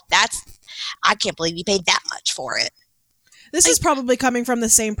 well, I can't believe you paid that much for it. This is probably coming from the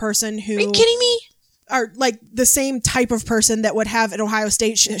same person who... Are you kidding me? Are like the same type of person that would have an Ohio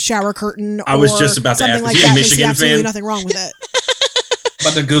State shower curtain. I was just about to something ask, like is he a that. They see Michigan absolutely fan? nothing wrong with it.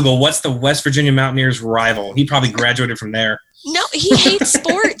 About to Google, what's the West Virginia Mountaineers' rival? He probably graduated from there. No, he hates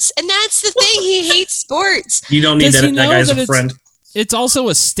sports, and that's the thing. He hates sports. You don't need Does that he know guy as that a friend. It's also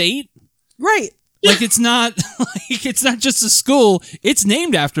a state. Right. Like, it's not just a school. It's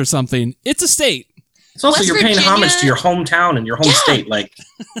named after something. It's a state. It's also, West you're paying Virginia- homage to your hometown and your home state. Like,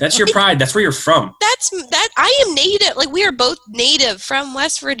 that's your pride. That's where you're from. I am native. Like, we are both native from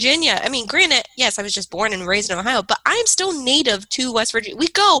West Virginia. I mean, granted, yes, I was just born and raised in Ohio, but I'm still native to West Virginia. We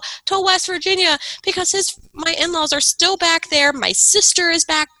go to West Virginia because my in-laws are still back there. My sister is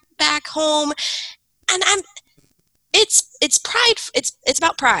back home, and it's pride. It's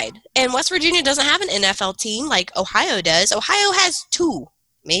about pride. And West Virginia doesn't have an NFL team like Ohio does. Ohio has 2.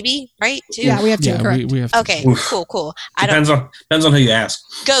 Maybe, right? 2. Yeah, we have 2. Yeah, correct. we have. Okay, Oof. cool. Depends on who you ask.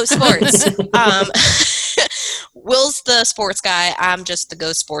 Go sports. Will's the sports guy. I'm just the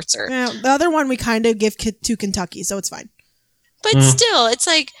go sportser. Yeah, the other one we kind of give to Kentucky, so it's fine. But still, it's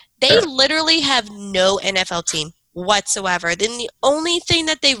like they literally have no NFL team whatsoever. Then the only thing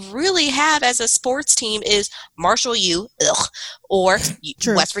that they really have as a sports team is Marshall U, or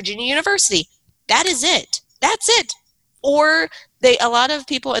True. West Virginia University. That is it. That's it. Or a lot of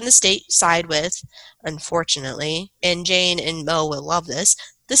people in the state side with, unfortunately, and Jane and Mo will love this,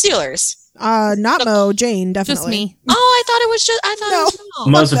 the Steelers. Not Mo, Jane, definitely. Just me. Oh, I thought it was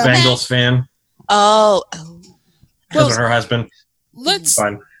Mo. Mo's a fuck that. Bengals fan. Oh. Because of her husband. Let's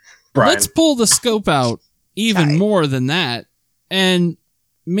Fine. Brian. let's pull the scope out even Sorry. more than that. And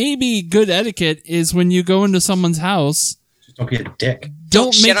maybe good etiquette is when you go into someone's house, Don't be a dick.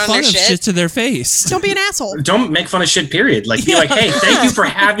 don't shit make on fun their of shit. shit to their face. Don't be an asshole. Don't make fun of shit, period. Like, be like, hey, thank you for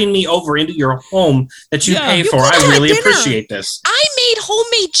having me over into your home that you Yeah. pay You for. could I have really dinner. appreciate this. I made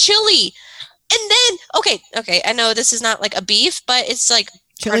homemade chili. And then, okay, I know this is not like a beef, but it's like part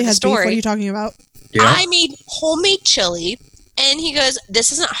Chili of the has beef. What story. are you talking about? Yeah. I made homemade chili, and he goes,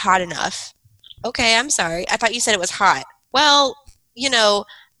 this isn't hot enough. Okay, I'm sorry. I thought you said it was hot. Well,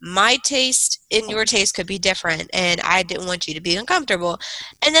 my taste and your taste could be different, and I didn't want you to be uncomfortable.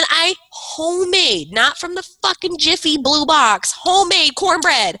 And then I homemade, not from the fucking Jiffy Blue Box, homemade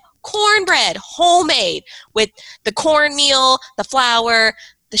cornbread, homemade, with the cornmeal, the flour,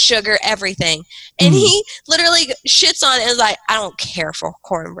 the sugar, everything. And he literally shits on it and is like, I don't care for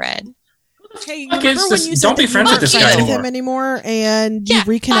cornbread. Hey, you Okay, remember when you said don't be that you friends with weren't this guy friends with anymore. him anymore and you Yeah,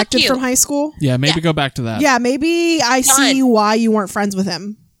 reconnected fuck you. from high school? Yeah, maybe Yeah. go back to that. Yeah, maybe I see Done. why you weren't friends with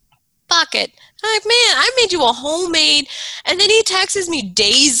him. Fuck it. I'm like, man, I made you a homemade. And then he texts me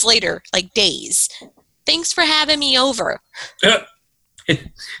days later, like days. Thanks for having me over.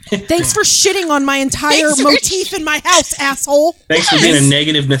 Thanks for shitting on my entire Thanks for- motif in my house, asshole. Thanks for being a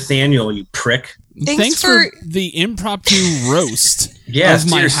negative Nathaniel, you prick. Thanks for for- the impromptu roast Yeah, of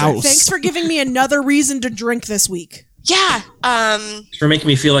my seriously. house. Thanks for giving me another reason to drink this week. Yeah. For making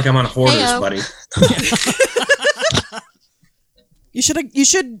me feel like I'm on Hoarders, Heyo. buddy. You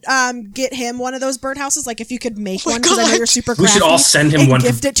should get him one of those birdhouses. Like if you could make one, because I know God. you're super We crafty. should all send him and one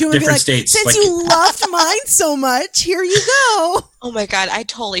gift from it to him and be different like, states. Since Like you loved mine so much, here you go. Oh my God, I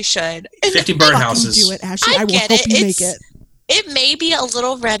totally should. And 50 Fucking birdhouses. do it, Ashley. I will get help it. you make It's- it. It may be a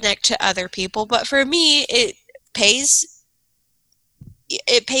little redneck to other people, but for me, it pays,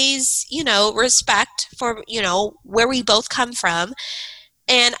 respect for, where we both come from.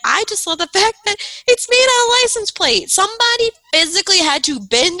 And I just love the fact that it's made out of license plate. Somebody physically had to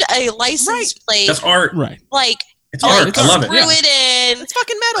bend a license plate, That's art. Right. like, It's art. it's I love screw it. it in, It's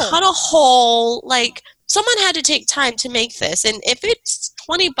fucking metal. cut a hole. Like, someone had to take time to make this. And if it's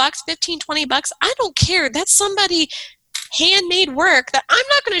 $20, $15-$20, I don't care. That's somebody handmade work that I'm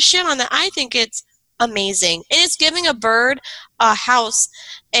not going to shit on. That I think it's amazing. And it's giving a bird a house.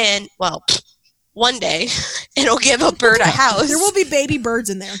 And, well, one day it'll give a bird a house. There will be baby birds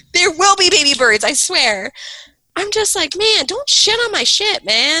in there. There will be baby birds, I swear. I'm just like, man, don't shit on my shit,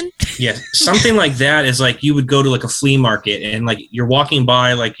 man. Yeah, something like that is like you would go to like a flea market and like you're walking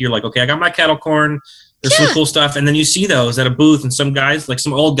by, like you're like, okay, I got my kettle corn. There's some cool stuff, and then you see those at a booth, and some guys, like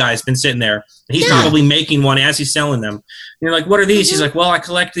some old guy's, been sitting there, and he's probably making one as he's selling them. And you're like, "What are these?" He's like, "Well, I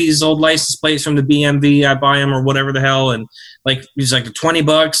collect these old license plates from the BMV. I buy them or whatever the hell." And like he's like,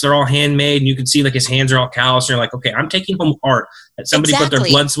 $20. They're all handmade, and you can see like his hands are all calloused. And you're like, "Okay, I'm taking home art that somebody put their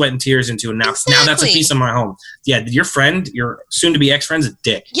Exactly. blood, sweat, and tears into, and now that's a Exactly. piece of my home." Yeah, your friend, your soon-to-be ex-friend's a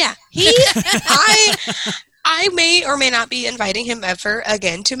dick. Yeah, I may or may not be inviting him ever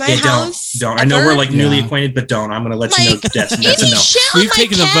again to my Yeah, house. don't. I know we're like newly Yeah. acquainted, but don't. I'm gonna let you know Like, that's a Maybe no. shit on We've my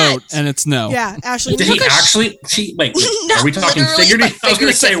taken cat. a vote, and it's no. Yeah, Ashley. Did you he took a actually? Wait, are we talking literally, figuratively? but I was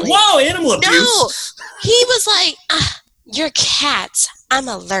going to say, figuratively. whoa, animal abuse. No, he was like, "Your cats, I'm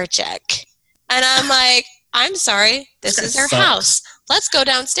allergic," and I'm like, "I'm sorry, this This is guy their sucks. house. Let's go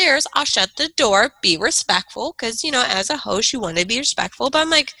downstairs. I'll shut the door. Be respectful, because as a host, you want to be respectful." But I'm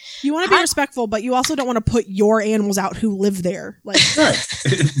like, You want to be respectful, but you also don't want to put your animals out who live there. Like, Right.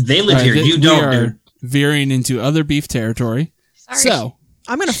 They live All right, here. You we don't, are dude. veering into other beef territory. "Sorry." So,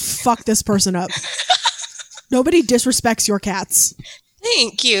 I'm gonna fuck this person up. Nobody disrespects your cats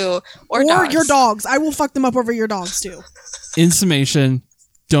Thank you. or dogs. your dogs. I will fuck them up over your dogs too. in summation,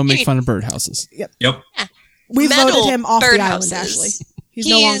 don't make fun of birdhouses. Yep. We Metal voted him off the island. birdhouses. Ashley, he's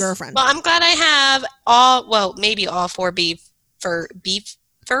no longer a friend. Well, I'm glad I have maybe all 4 beefers.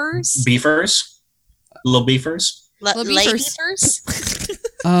 Beefers. Little beefers. Little Lay beefers. beefers?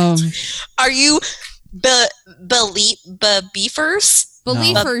 Are you beefers?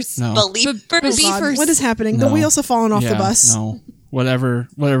 Believers. No. Believers? Oh, God, beefers. what is happening? No. The wheels have fallen off Yeah, the bus. No. Whatever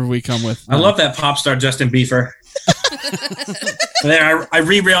we come with. I love that pop star Justin Beefer. And then I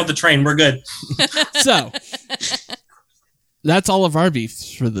re-railed the train. We're good. So, that's all of our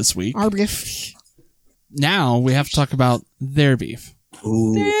beef for this week. Our beef. Now we have to talk about their beef.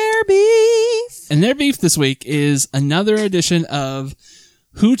 Ooh. Their beef. And their beef this week is another edition of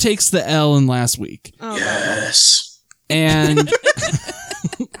Who Takes the L in Last Week. Oh, Yes. And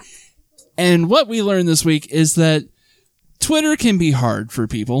and what we learned this week is that Twitter can be hard for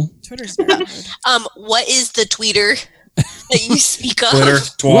people. Twitter's very hard. What is the tweeter that you speak of? Twitter,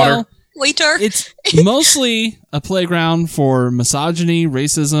 twatter. Well, Waiter? it's mostly a playground for misogyny,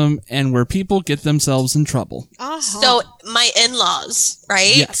 racism, and where people get themselves in trouble. Uh-huh. So, my in-laws,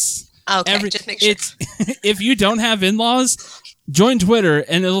 right? Yes. Okay, just make sure. It's if you don't have in-laws, join Twitter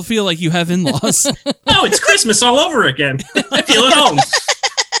and it'll feel like you have in-laws. Oh, it's Christmas all over again. I feel at home.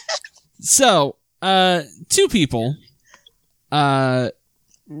 So, 2 people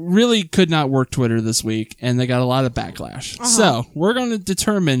really could not work Twitter this week, and they got a lot of backlash. Uh-huh. So, we're going to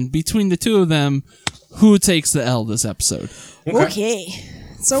determine between the 2 of them who takes the L this episode. Okay.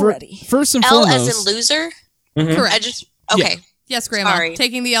 So For- ready. First and L foremost, as in loser? Mhm. Correct. I just, okay. Yes, Grandma. Sorry.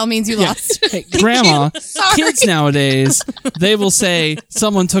 Taking the L means you Yeah. lost. Hey, Grandma, Sorry. kids nowadays, they will say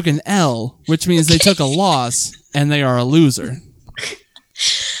someone took an L, which means they took a loss and they are a loser.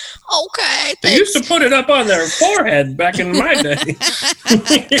 Okay. They used to put it up on their forehead back in my day.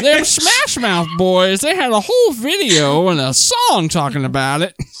 Them Smash Mouth boys, they had a whole video and a song talking about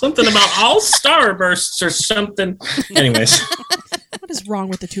it. Something about all starbursts or something. Anyways. What is wrong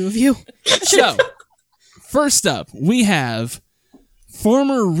with the two of you? So, first up, we have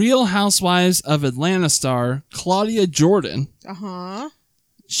former Real Housewives of Atlanta star Claudia Jordan. Uh-huh.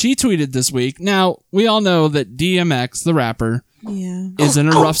 She tweeted this week. Now, we all know that DMX, the rapper, Yeah. is in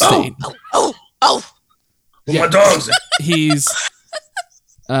a rough state. Oh. Where my dog's at? He's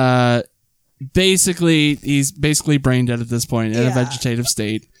basically brain dead at this point in a Yeah. vegetative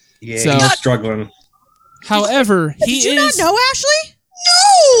state. Yeah, So- he's struggling. However, he Did you is. not know, Ashley?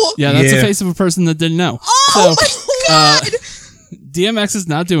 No. Yeah, that's the Yeah. face of a person that didn't know. Oh my god! DMX is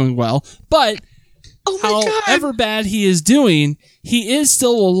not doing well, but Oh my god. however bad he is doing, he is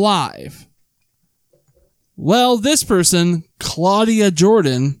still alive. Well, this person, Claudia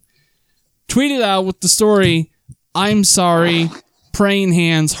Jordan, tweeted out with the story, "I'm sorry, praying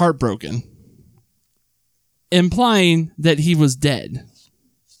hands, heartbroken," implying that he was dead.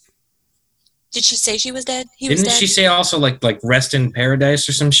 Did she say she was dead? He was Didn't dead. she say also like rest in paradise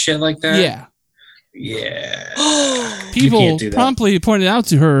or some shit like that? Yeah. Yeah. People can't do that. promptly pointed out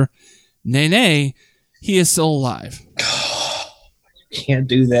to her, nay, he is still alive. Can't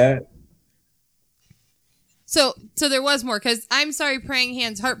do that. So there was more, because I'm sorry, praying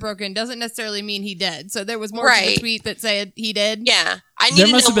hands heartbroken doesn't necessarily mean he dead. So there was more to Right. the tweet that said he did. Yeah. I need There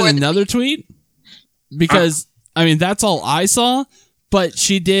to must know have been more than- another tweet because, I mean, that's all I saw, but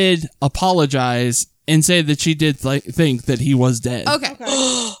she did apologize and say that she did think that he was dead. Okay.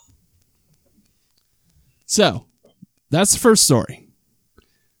 So, that's the first story.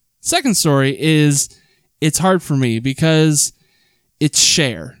 Second story is it's hard for me because it's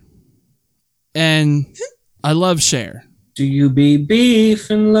Cher. And I love Cher. Do you be beef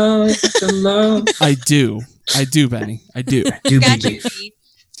in love with the love? I do. I do, Benny. I do. Do be Gotcha. beef.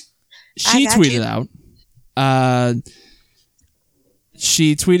 She got tweeted you. out.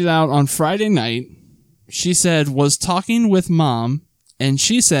 She tweeted out on Friday night. She said, was talking with mom, and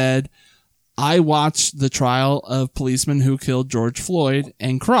she said, I watched the trial of policemen who killed George Floyd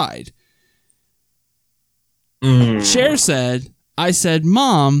and cried. Cher said, I said,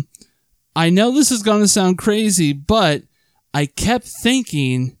 Mom, I know this is going to sound crazy, but I kept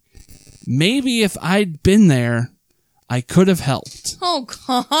thinking maybe if I'd been there, I could have helped. Oh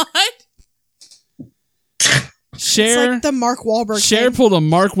God. It's Cher, like the Mark Wahlberg Cher thing. pulled a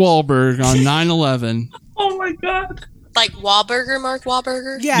Mark Wahlberg on 9/11. Oh my god. Like Wahlburger, Mark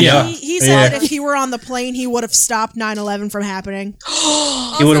Wahlburger? Yeah, Yeah. he said Yeah. if he were on the plane, he would have stopped 9/11 from happening.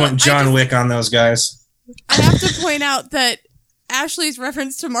 He would have went John Wick on those guys. I have to point out that Ashley's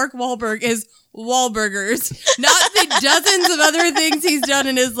reference to Mark Wahlberg is Wahlburgers, not the dozens of other things he's done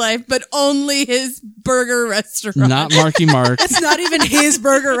in his life, but only his burger restaurant. Not Marky Mark. It's not even his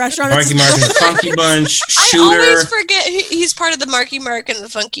burger restaurant. Marky Mark and the Funky Bunch, I Shooter. always forget he's part of the Marky Mark and the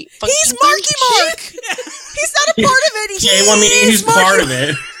Funky He's Marky Mark. He's not a part of it. Yeah, well, I mean, he's part of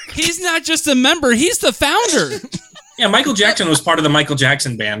it. He's not just a member, he's the founder. Yeah, Michael Jackson was part of the Michael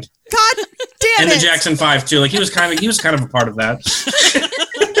Jackson band God damn and it. the Jackson 5 too. Like he was kind of a part of that.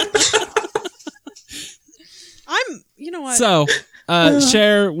 You know what? So,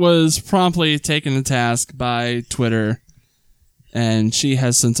 Cher was promptly taken to task by Twitter, and she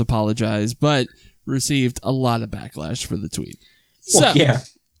has since apologized, but received a lot of backlash for the tweet. So, Well, yeah.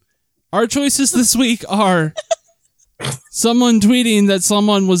 our choices this week are someone tweeting that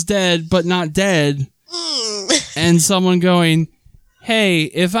someone was dead but not dead, and someone going, hey,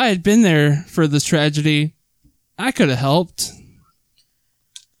 if I had been there for this tragedy, I could have helped.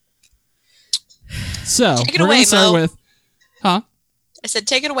 So, Take it we're away, going to start Mo. with... Huh? I said,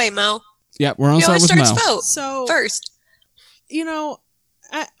 take it away, Mo. Yeah, we're going You to always start with start Mo. vote So first. you know,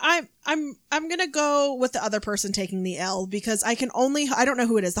 I'm gonna go with the other person taking the L because I don't know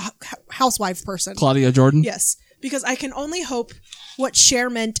who it is, the housewife person. Claudia Jordan? Yes, because I can only hope what Cher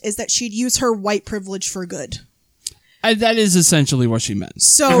meant is that she'd use her white privilege for good. That is essentially what she meant.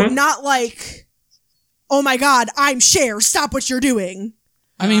 So not like, oh my God, I'm Cher, stop what you're doing.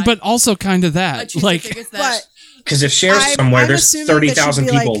 I mean, but also kind of I that. choose Like, to think it's that. But Because if Cher's I'm somewhere, there's assuming that she'd 30,000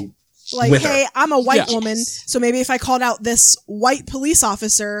 be like- people like, with her. hey, I'm a white Yeah. woman, so maybe if I called out this white police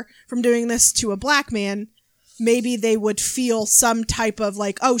officer from doing this to a black man, maybe they would feel some type of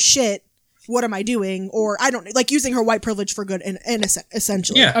like, oh shit, what am I doing? Or I don't like using her white privilege for good,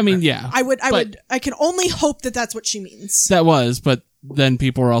 essentially. Yeah. I mean, yeah. I can only hope that that's what she means. That was, but then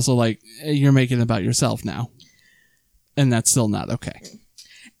people were also like, you're making it about yourself now. And that's still not okay.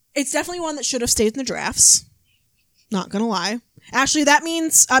 It's definitely one that should have stayed in the drafts. Not gonna lie. Ashley, that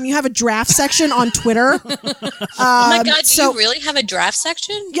means you have a draft section on Twitter. Oh my god, do so you really have a draft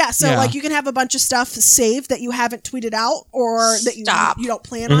section? yeah, so Yeah. like you can have a bunch of stuff saved that you haven't tweeted out or that you Stop. don't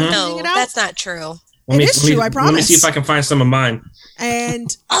plan on tweeting No, it out. that's not true. It is true, I Let me promise. see if I can find some of mine.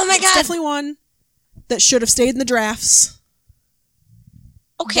 And Oh my it's god. definitely one that should have stayed in the drafts.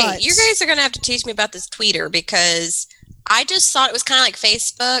 Okay, But- you guys are gonna have to teach me about this tweeter because I just thought it was kind of like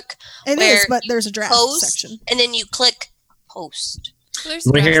Facebook. It Where is, but there's a draft Post, section. and then you click post. There's You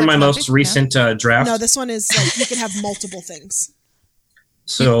want to draft hear my section, most obviously. recent draft? No, this one is like you can have multiple things.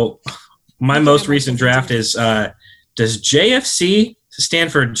 So my You can most have recent multiple draft is does JFC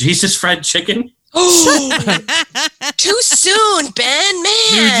stand for Jesus Fried Chicken? Too soon, Ben.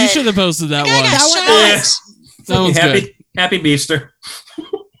 Man, Dude, you should have posted that I one. got That shot. That one's happy, good. Happy Beefster.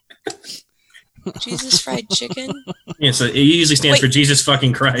 Jesus fried chicken. Yeah, so it usually stands Wait. for Jesus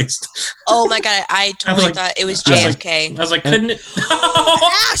fucking Christ. Oh my god, I totally like- thought it was I was like- JFK. I was like, couldn't it?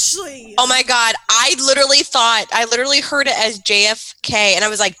 Ashley! Oh my god, I literally heard it as JFK, and I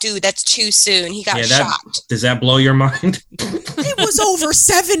was like, dude, that's too soon. He got Yeah, that- shot. Does that blow your mind? It was over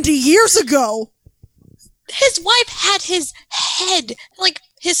 70 years ago. His wife had his head, like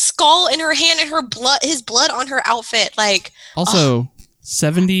his skull in her hand, and his blood on her outfit. Like, Also,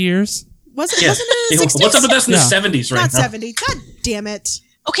 70 years? Wasn't Yeah. it in the 60s? What's up with us in Yeah. the 70s right Not now? 70. God damn it.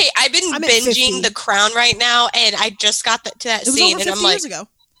 okay, I've been I'm at binging 50. The Crown right now, and I just got to that It was scene, over and 50 I'm like, years ago.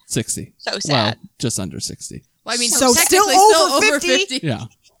 60. so Well, sad. just under 60. Well, I mean, So technically still still over over 50. 50. Yeah.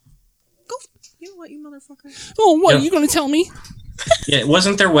 Go. You know what, you motherfucker? Oh, what? Yeah. Are you going to tell me? Yeah,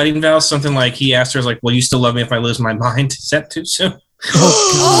 wasn't their wedding vows something like he asked her, like, will you still love me if I lose my mind? Is that too soon?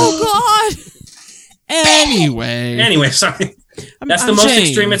 Oh, God. Anyway. Anyway, sorry. That's the most James.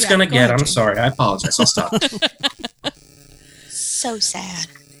 extreme it's Yeah, going to go get. ahead, I'm James. sorry. I apologize. I'll stop. So sad.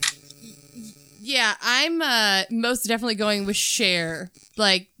 Yeah, I'm most definitely going with Cher.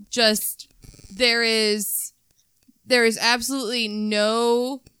 Like, just there is absolutely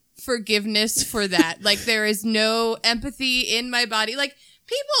no forgiveness for that. Like, there is no empathy in my body. Like,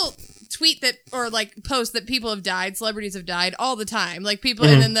 people tweet that or like post that people have died, celebrities have died all the time. Like, people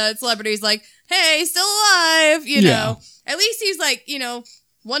and then the celebrities like, hey, still alive, you Yeah. know. At least he's like, you know,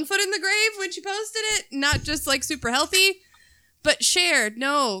 1 foot in the grave when she posted it, not just like super healthy. But Cher,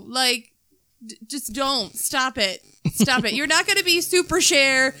 no, like, just don't. Stop it. Stop it. You're not going to be super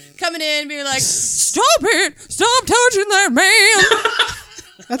Cher coming in and being like, stop it. Stop touching that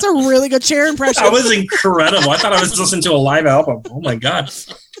man. That's a really good chair impression. That was incredible. I thought I was listening to a live album. Oh, my God.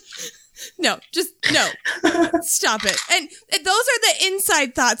 No, just no. Stop it. And those are the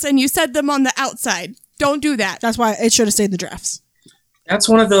inside thoughts, and you said them on the outside. Don't do that. That's why it should have stayed in the drafts. That's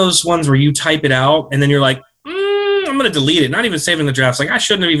one of those ones where you type it out and then you're like, I'm going to delete it. Not even saving the drafts. Like, I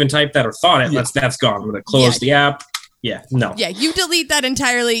shouldn't have even typed that or thought it. Yeah. That's gone. I'm going to close the app. Yeah, no. Yeah, you delete that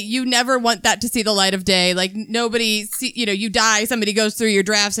entirely. You never want that to see the light of day. Like, nobody, you die, somebody goes through your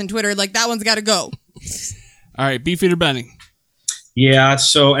drafts and Twitter. Like, that one's got to go. All right, Beefeater Benny. Yeah,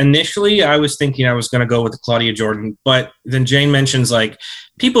 so initially I was thinking I was going to go with Claudia Jordan, but then Jane mentions like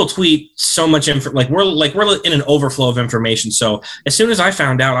people tweet so much info, like we're in an overflow of information. So as soon as I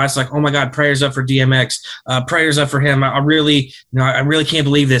found out, I was like, oh my God, prayers up for DMX, prayers up for him. I really can't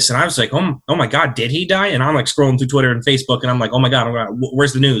believe this. And I was like, oh my God, did he die? And I'm like scrolling through Twitter and Facebook, and I'm like, oh my God,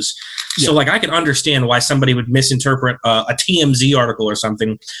 where's the news? Yeah. So like I can understand why somebody would misinterpret a TMZ article or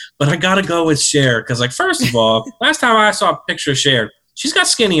something, but I gotta go with Cher because like first of all, last time I saw a picture of Cher, she's got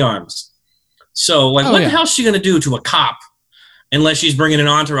skinny arms. So like, what the hell is she gonna do to a cop unless she's bringing an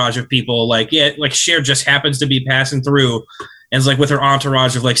entourage of people? Like Cher just happens to be passing through, and it's like with her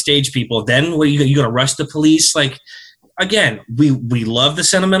entourage of like stage people. Then what are you gonna rush the police? Like again, we love the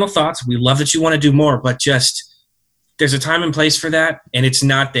sentimental thoughts. We love that you want to do more, but just there's a time and place for that, and it's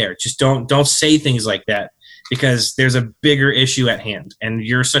not there. Just don't say things like that because there's a bigger issue at hand, and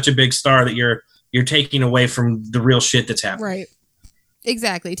you're such a big star that you're taking away from the real shit that's happening. Right.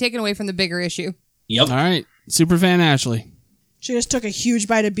 Exactly. Taken away from the bigger issue. Yep. All right, Superfan Ashley. She just took a huge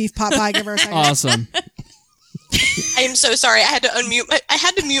bite of beef pot pie. Give her a second. Awesome. I am so sorry. I had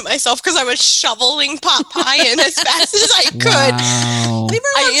to mute myself because I was shoveling pot pie in as fast as I could. Wow. Leave her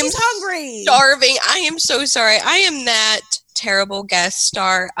I alone. am She's hungry. Starving. I am so sorry. I am that terrible guest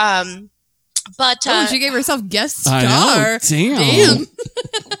star. But Oh, she gave herself guest star. I know. Damn.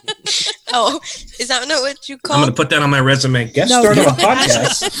 oh, is that not what you I'm call? gonna put that on my resume. Guest No, star on a you're-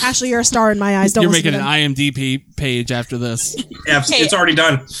 podcast. Ashley, you're a star in my eyes. Don't You're listen making to an them. IMDb page after this. Yeah, Hey. it's already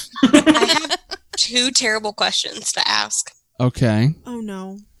done. I have 2 terrible questions to ask. Okay. Oh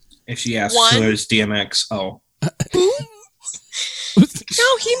no. If she asks, One. so there's DMX. Oh,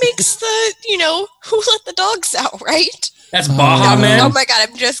 No, he makes the, who let the dogs out, right? That's Baja no. Man. Oh my god,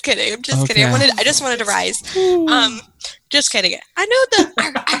 I'm just kidding. I'm just kidding. Okay. I just wanted to rise. Just kidding. I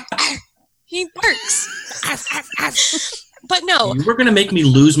know he barks. But no. You were gonna make me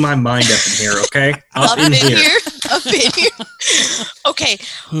lose my mind up in here, okay? Up in here. Up in here. Okay.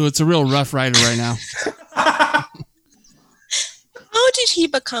 Ooh, it's a real rough rider right now. How did he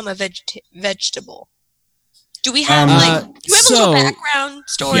become a vegetable? Do we have a little background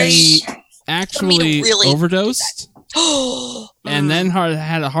story? He actually really overdosed and then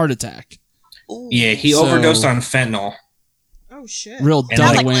had a heart attack. Ooh. Yeah, he So- overdosed on fentanyl. Oh shit. Real And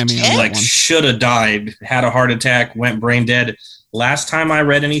double like- whammy legit? on that Like one. should have died, had a heart attack, went brain dead. Last time I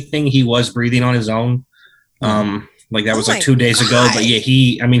read anything, he was breathing on his own. Like that was Oh like my 2 days ago. God. But yeah,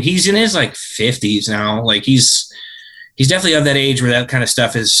 he's in his like 50s now. Like he's definitely of that age where that kind of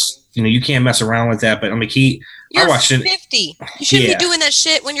stuff is, you can't mess around with that. But I mean, You're I watched it. 50. You shouldn't Yeah. be doing that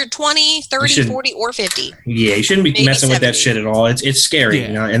shit when you're 20, 30, shouldn't. 40, or 50. Yeah, you shouldn't be Maybe messing with that 70. shit at all. It's scary,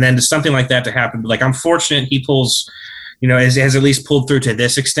 Yeah. And then something like that to happen. Like I'm fortunate he pulls, has at least pulled through to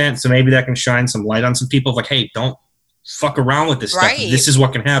this extent. So maybe that can shine some light on some people. Like, hey, don't fuck around with this stuff. Right. This is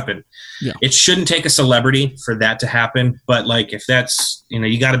what can happen. Yeah. It shouldn't take a celebrity for that to happen. But like, if that's,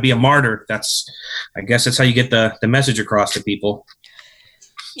 you got to be a martyr. I guess that's how you get the message across to people.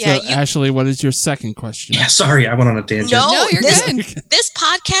 Yeah, So, Ashley, what is your second question? Yeah, sorry, I went on a tangent. No, you're this, good. this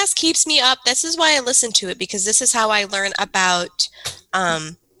podcast keeps me up. This is why I listen to it, because this is how I learn about,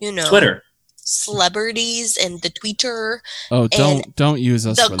 Twitter. celebrities and the Twitter, Oh, don't use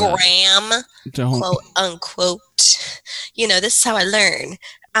us the for that. gram, Don't. quote unquote. This is how I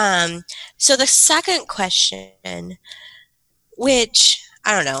learn. So the second question, which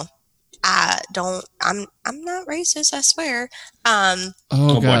I don't know, I'm not racist, I swear. Oh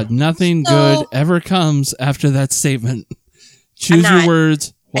Oh, boy. God, nothing So- good ever comes after that statement. Choose not. your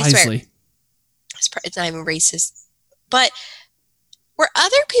words I swear. wisely. It's not even racist, but were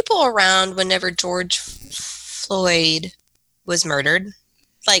other people around whenever George Floyd was murdered?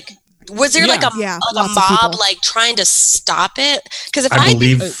 Like, was there like a Yeah, like a lots of mob people. like trying to stop it? Because if I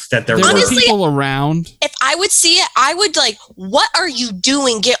believe that there There were. were Honestly- people around. if I would see it, I would like, what are you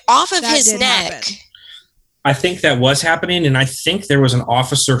doing? Get off of That his did neck. happen. I think that was happening, and I think there was an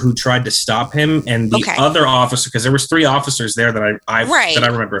officer who tried to stop him, and the Okay. other officer, because there was 3 officers there that I Right. that I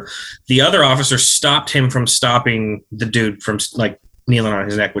remember. The other officer stopped him from stopping the dude from like kneeling on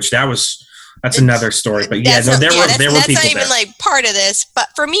his neck, which that's another story. But yeah, no, there were that's people not there. even like part of this. But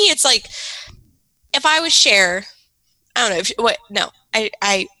for me, it's like, if I was Cher, I don't know.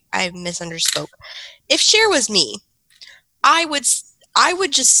 I misunderspoke. If Cher was me, I would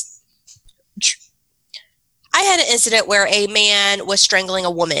just. I had an incident where a man was strangling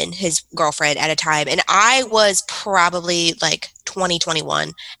a woman, his girlfriend, at a time, and I was probably like 20,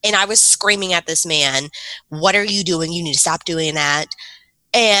 21, and I was screaming at this man, "What are you doing? You need to stop doing that."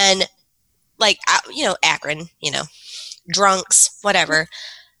 And like, Akron, drunks, whatever.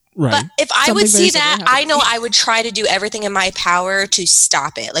 Right. But if I Something would very see similar that, happened. I know I would try to do everything in my power to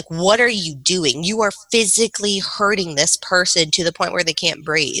stop it. Like, what are you doing? You are physically hurting this person to the point where they can't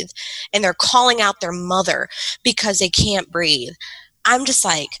breathe. And they're calling out their mother because they can't breathe. I'm just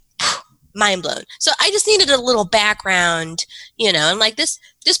like, mind blown. So I just needed a little background, and like this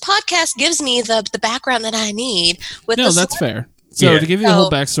podcast gives me the background that I need with No, the that's fair. So Yeah. to give you the whole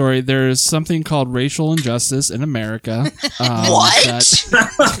So- backstory, there's something called racial injustice in America. What?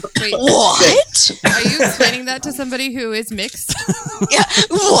 Wait, What? are you explaining that to somebody who is mixed? Yeah,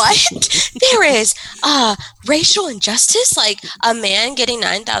 what? There is racial injustice, like a man getting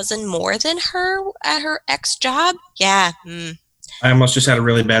 9,000 more than her at her ex job. Yeah. I almost just had a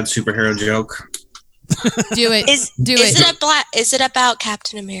really bad superhero joke. Do it. Is Do is it. Is it about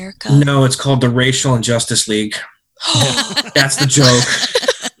Captain America? No, it's called the Racial Injustice League. That's the joke.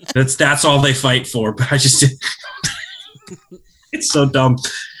 That's all they fight for. But I just it's so dumb.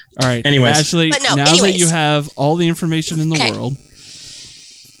 All right. Anyways. Ashley, But no, now that anyways. you have all the information in the Okay. world,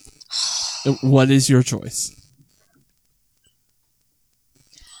 what is your choice?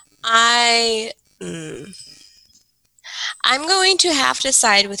 I'm going to have to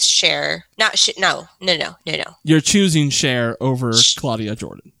side with Cher. No. You're choosing Cher over Claudia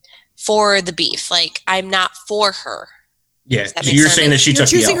Jordan. For the beef. Like, I'm not for her. Yeah, Does that so make you're sense? saying that she You're took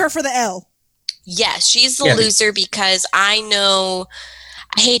the choosing L. her for the L. Yes, she's the Yeah. loser because I know,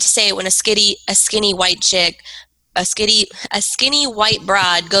 I hate to say it, when a skinny white chick, a skinny white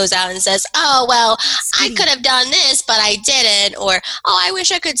broad goes out and says, "Oh, well, I could have done this, but I didn't," or, "Oh, I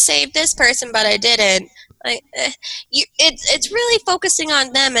wish I could save this person, but I didn't." Like, it's really focusing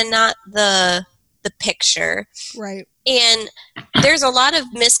on them and not the picture. Right. And there's a lot of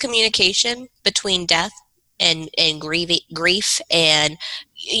miscommunication between death and grief, and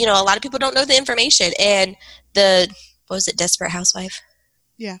you know, a lot of people don't know the information. And what was it, Desperate Housewife?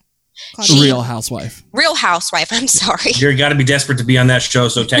 Yeah. Real Housewife. Real Housewife. I'm sorry. You're got to be desperate to be on that show.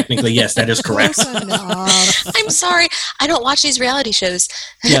 So technically, yes, that is correct. I'm sorry. I don't watch these reality shows.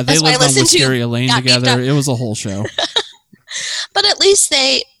 Yeah, they That's why I lived on listen to Wisteria Lane Got Beefed together. Up. It was a whole show. But at least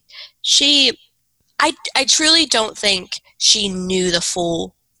I truly don't think she knew the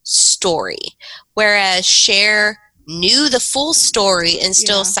full story. Whereas Cher knew the full story and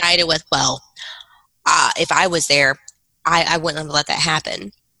still sided with, well, if I was there, I wouldn't have let that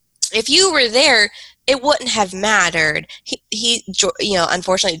happen. If you were there, it wouldn't have mattered. He you know,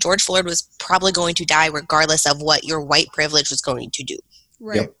 unfortunately, George Floyd was probably going to die regardless of what your white privilege was going to do.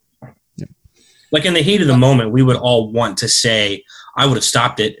 Right. Yep. Like in the heat of the moment, we would all want to say, I would have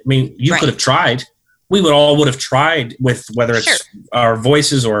stopped it. I mean, you could have tried. We would have tried with whether it's our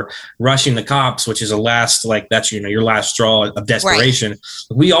voices or rushing the cops, which is that's, you know, your last straw of desperation.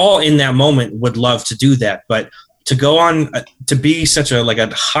 Right. We all in that moment would love to do that. But to go on to be such a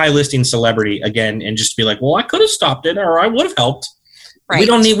high listing celebrity again and just be like, well, I could have stopped it or I would have helped. Right. We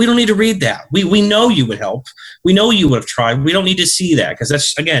don't need to read that. We know you would help. We know you would have tried. We don't need to see that because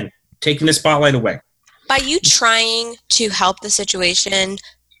that's, again, taking the spotlight away. By you trying to help the situation,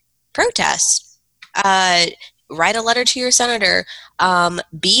 protest. Write a letter to your senator. Donate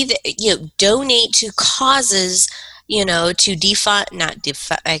to causes. You know, to defund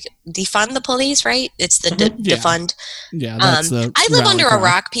the police, right? It's the defund. Yeah, that's I live under a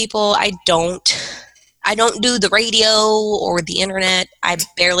rock, people. I don't do the radio or the internet. I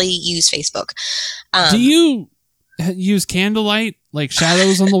barely use Facebook. Do you use candlelight, like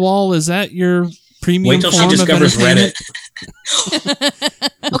shadows on the wall? Is that your premium? Wait till she discovers Reddit.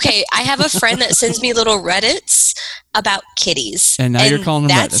 Okay, I have a friend that sends me little Reddits about kitties. And now you're calling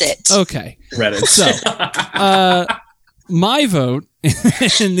them Reddits. That's it. Okay. Reddit. So, my vote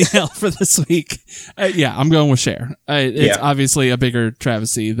in the L for this week, I'm going with Cher. It's obviously a bigger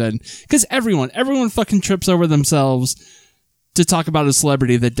travesty than... Because everyone fucking trips over themselves to talk about a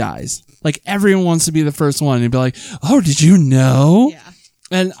celebrity that dies. Like, everyone wants to be the first one and be like, oh, did you know? Yeah.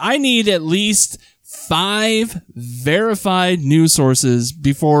 And I need at least 5 verified news sources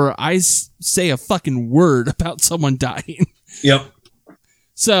before I say a fucking word about someone dying. Yep.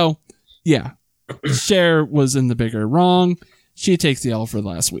 So, yeah. Cher was in the bigger wrong. She takes the L for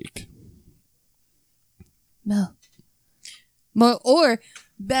last week. No. Or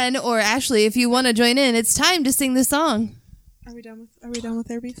Ben or Ashley, if you want to join in, it's time to sing the song. Are we done with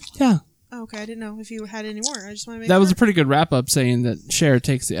their beef? Yeah. Oh, okay, I didn't know if you had any more. I just want to make that was a pretty good wrap up saying that Cher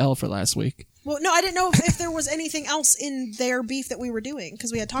takes the L for last week. Well, no, I didn't know if there was anything else in their beef that we were doing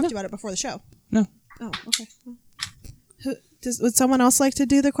because we had talked about it before the show. No. Oh, okay. Well, would someone else like to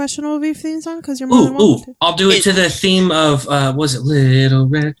do the questionable beef theme song? Because you're more than welcome to. I'll do it to the theme of was it Little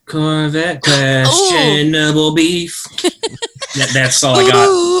Red Corvette questionable beef? That's all I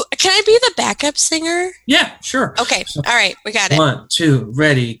got. Can I be the backup singer? Yeah, sure. Okay, all right, we got it. 1, 2,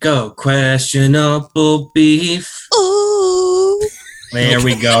 ready, go. Questionable beef. Ooh. There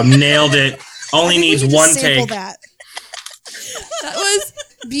we go. Nailed it. Only needs one take. That was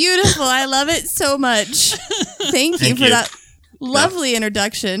beautiful. I love it so much. Thank you for that lovely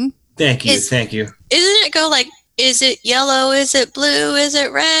introduction. Thank you. Thank you. Isn't it go like, is it yellow? Is it blue? Is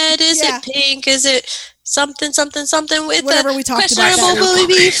it red? Is it pink? Is it something with whatever we talked about? Questionable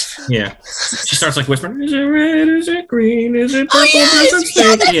beef. Yeah. She starts like whispering, is it red? Is it green? Is it purple? Is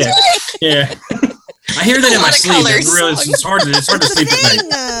it pink? Yeah. I hear that in my sleep. It's hard to sleep at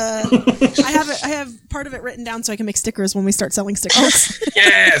night. I have part of it written down so I can make stickers when we start selling stickers.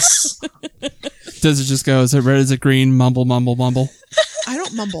 Yes. Does it just go, is it red, is it green, mumble, mumble, mumble? I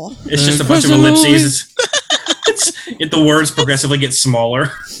don't mumble. It's just a bunch of ellipses. The words progressively get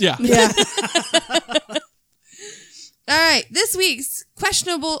smaller. Yeah. All right, this week's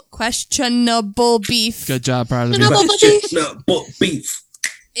questionable beef. Good job, proud of you. Questionable beef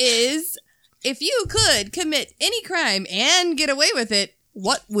is, if you could commit any crime and get away with it,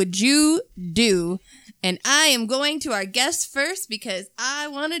 what would you do? And I am going to our guest first because I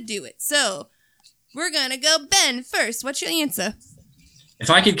want to do it. So we're going to go Ben first. What's your answer? If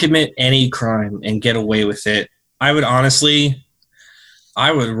I could commit any crime and get away with it, I would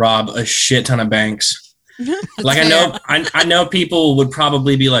rob a shit ton of banks. Like I know people would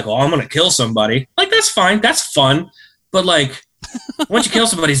probably be like, well, I'm going to kill somebody. Like, that's fine. That's fun. But like, once you kill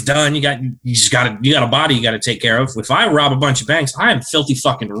somebody, it's done. You got a body you got to take care of. If I rob a bunch of banks, I am filthy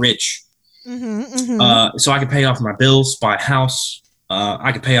fucking rich. So I could pay off my bills, buy a house.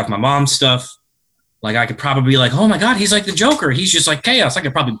 I could pay off my mom's stuff. Like I could probably be like, oh my God, he's like the Joker. He's just like chaos. I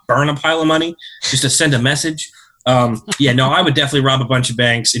could probably burn a pile of money just to send a message. I would definitely rob a bunch of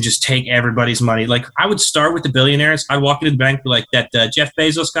banks and just take everybody's money. Like I would start with the billionaires. I'd walk into the bank, be like that Jeff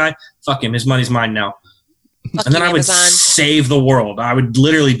Bezos guy, fuck him. His money's mine now. Fuck And then you, I would Amazon. save the world. I would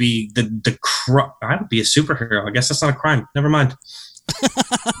literally be I would be a superhero. I guess that's not a crime. Never mind.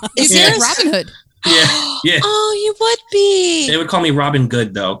 You'd be Yes. like Robin Hood. Yeah. Oh, you would be. They would call me Robin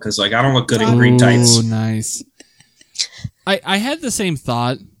Good though, because like I don't look good in green tights. Oh, nice. I had the same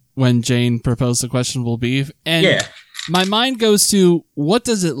thought when Jane proposed the questionable beef, and Yeah. my mind goes to, what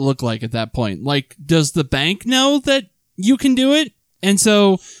does it look like at that point? Like, does the bank know that you can do it? And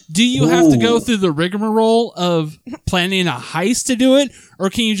so, do you have to go Ooh. through the rigmarole of planning a heist to do it, or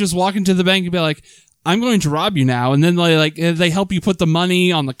can you just walk into the bank and be like, "I'm going to rob you now," and then they help you put the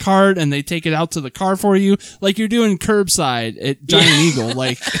money on the cart and they take it out to the car for you, like you're doing curbside at Giant Eagle,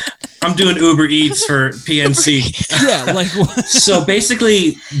 like I'm doing Uber Eats for PNC. yeah, like So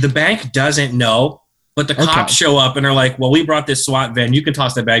basically, the bank doesn't know, but the cops show up and are like, "Well, we brought this SWAT van. You can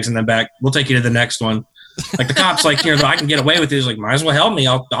toss the bags in the back. We'll take you to the next one." Like the cops, like, here, I can get away with it. He's like, might as well help me.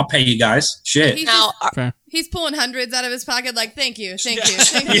 I'll pay you guys. Shit. He's, Now, just, fair. he's pulling hundreds out of his pocket like, thank you, thank you,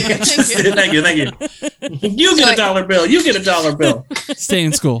 thank you, Yeah, thank you. thank you. You get a dollar bill. You get a dollar bill. Stay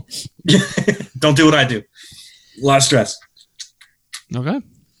in school. Don't do what I do. A lot of stress. Okay. All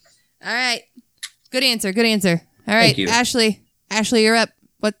right. Good answer. Good answer. All right, Thank you. Ashley, you're up.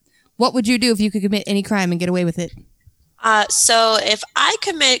 What would you do if you could commit any crime and get away with it? so if I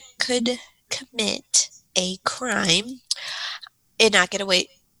could commit a crime and not get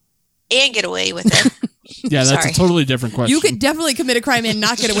away with it. Yeah, that's Sorry. a totally different question. You could definitely commit a crime and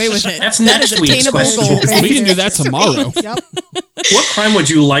not get away with it. That's That next is a week's attainable question. goal. right We can there. do that tomorrow. Yep. What crime would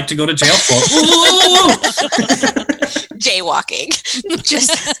you like to go to jail for? Jaywalking.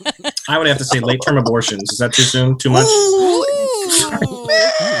 Just I would have to say late-term abortions. Is that too soon? Too much? Ooh.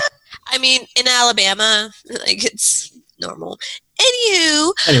 I mean, in Alabama, like it's normal.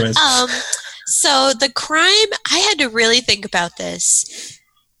 Anywho, Anyways. so the crime, I had to really think about this.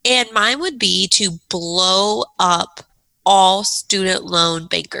 And mine would be to blow up all student loan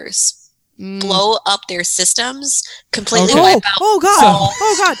bankers. Blow up their systems, completely Okay. wipe out. Oh God! all-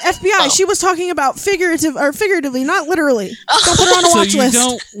 Oh God! FBI. Oh. She was talking about figuratively, not literally. Don't put her on a So watch you list.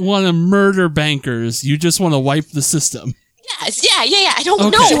 don't want to murder bankers. You just want to wipe the system. Yes, yeah. I don't Okay.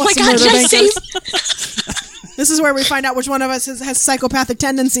 know. She Oh my wants to God, murder did I say? bankers. This is where we find out which one of us has psychopathic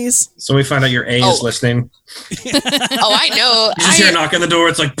tendencies. So we find out your A is Oh. listening. Oh, I know. You just hear a knock on the door.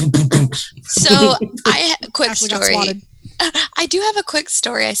 It's like, boom, boom, boom. So I quick Ashley got story. swatted. I do have a quick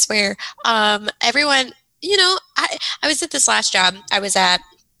story, I swear. Everyone, I was at this last job I was at,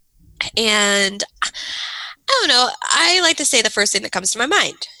 and I don't know, I like to say the first thing that comes to my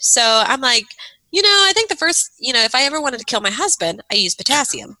mind. So I'm like, I think the first, if I ever wanted to kill my husband, I use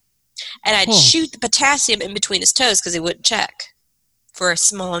potassium. And I'd shoot the potassium in between his toes because he wouldn't check for a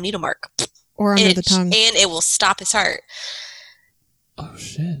small needle mark. Or under the tongue. And it will stop his heart. Oh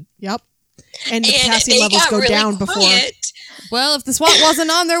shit. Yep. And the And potassium they levels got go really down before. quiet. Well, if the SWAT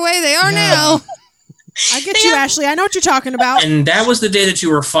wasn't on their way, they are Yeah. now. I get you, Ashley. I know what you're talking about. And that was the day that you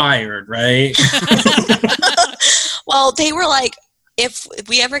were fired, right? Well, they were like, if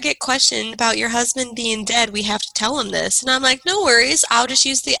we ever get questioned about your husband being dead, we have to tell him this. And I'm like, no worries. I'll just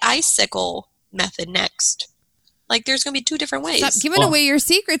use the icicle method next. Like, there's going to be two different ways. Stop giving away your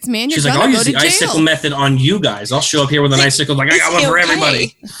secrets, man. You're She's like, gonna I'll go use to the icicle jail. method on you guys. I'll show up here with an icicle. Like, I got one for Okay.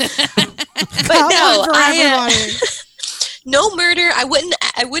 everybody. But Got no, one for everybody. no murder. I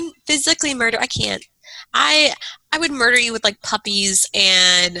wouldn't physically murder. I can't. I would murder you with like puppies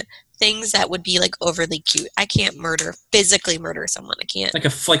and things that would be like overly cute. I can't physically murder someone. I can't.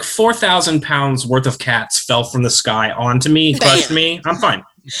 Like 4,000 pounds worth of cats fell from the sky onto me, crushed me. I'm fine.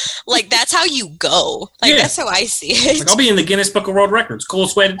 Like, that's how you go. Like, Yeah. that's how I see it. Like, I'll be in the Guinness Book of World Records.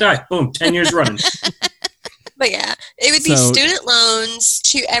 Coolest way to die. Boom. 10 years running. But yeah, it would be So- student loans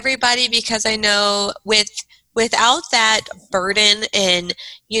to everybody because I know without that burden and,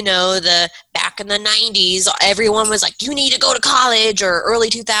 the back in the 90s, everyone was like, you need to go to college, or early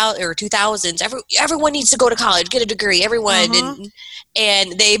 2000 or 2000s. Everyone needs to go to college, get a degree, everyone. Uh-huh.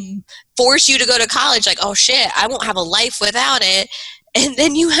 And they force you to go to college like, oh shit, I won't have a life without it. And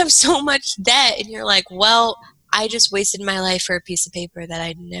then you have so much debt and you're like, well, I just wasted my life for a piece of paper that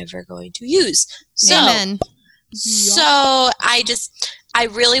I'm never going to use. So, Amen. so I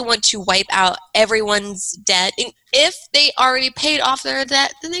really want to wipe out everyone's debt. And if they already paid off their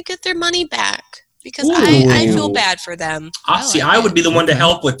debt, then they get their money back. because Ooh. I feel bad for them. I would be the one to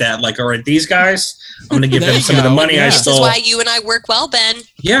help with that. Like, all right, these guys, I'm going to give There them you some of the go. money I Yeah. This stole. is why you and I work well, Ben.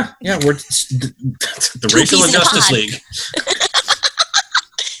 Yeah, we're the Two Racial peas in a Injustice pod. League.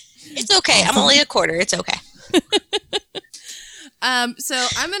 It's okay. I'm only a quarter. It's okay. So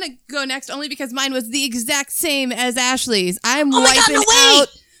I'm gonna go next only because mine was the exact same as Ashley's. I'm Oh my God, wiping no way. out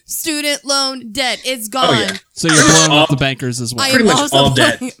student loan debt. It's gone. Oh, yeah. So you're blowing up the bankers as well. I Pretty am much also all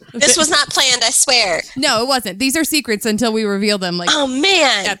debt. blowing- This was not planned, I swear. No, it wasn't. These are secrets until we reveal them. Like Oh,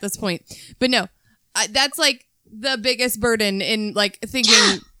 man. at this point, but no, that's like the biggest burden in like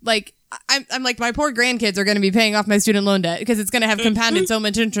thinking like. I'm like, my poor grandkids are going to be paying off my student loan debt because it's going to have compounded so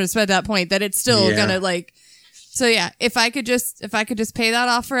much interest at that point that it's still Yeah. going to like. So yeah, if I could just pay that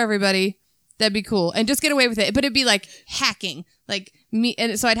off for everybody, that'd be cool, and just get away with it. But it'd be like hacking, like me,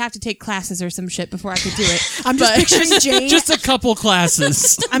 and so I'd have to take classes or some shit before I could do it. I'm just picturing Jane. Just a couple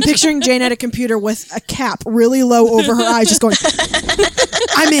classes. I'm picturing Jane at a computer with a cap really low over her eyes, just going,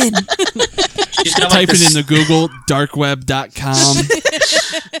 I'm in. She's got Type like it this, into Google, darkweb.com.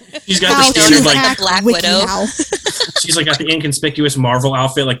 she's got How the known to as, standard, like, like, hack Black Widow. WikiHow. she's like got the inconspicuous Marvel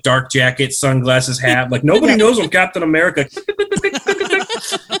outfit, like dark jacket, sunglasses, hat. Like, nobody knows I'm Captain America.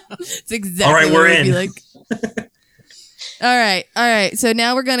 It's exactly All right, what we're it would be in. like. All right. So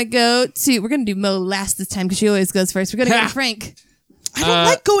now we're gonna do Mo last this time because she always goes first. We're gonna go Ha. to Frank. I don't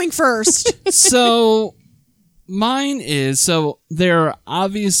like going first. So mine is, so there are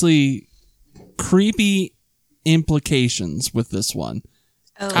obviously creepy implications with this one.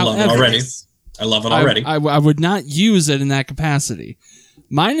 Oh, I love it However, already. I love it already. I would not use it in that capacity.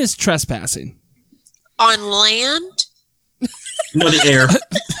 Mine is trespassing. On land? No, the air.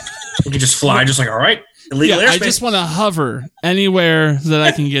 You can just fly, just like, all right, illegal I airspace. just want to hover anywhere that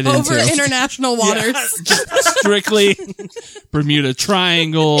I can get Over into. international waters. Strictly Bermuda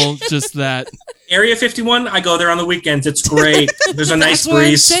Triangle, just that. Area 51, I go there on the weekends. It's great. There's a nice That's what I'm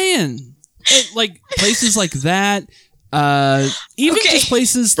breeze. saying. Like places like that, even Okay. just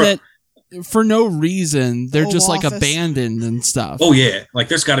places that for no reason they're Oval just like Office. abandoned and stuff. Oh yeah, like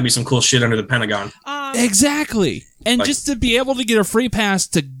there's got to be some cool shit under the Pentagon. Exactly. And Like- just to be able to get a free pass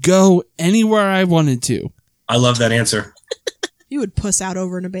to go anywhere I wanted to. I love that answer. You would puss out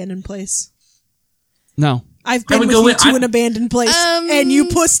over an abandoned place. No. I've I been would with go you with- to I- an abandoned place, and you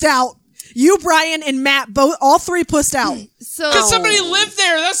pussed out. You, Brian, and Matt, all three pussed out. So lived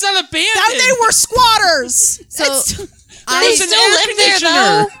there. That's not abandoned. That they were squatters. So It's- I There's an still air live there, conditioner.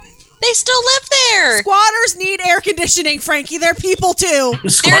 though. They still live there. squatters need air conditioning, Frankie. They're people too. They're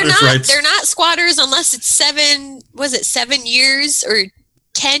Squatters' not. rights. They're not squatters unless it's 7 years or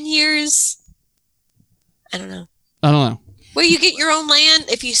 10 years? I don't know. I don't know. Where you get your own land,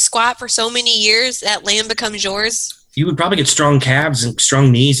 if you squat for so many years, that land becomes yours. You would probably get strong calves and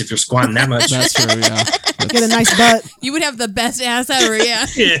strong knees if you're squatting that much. That's true, yeah. Get a nice butt. you would have the best ass ever. Yeah.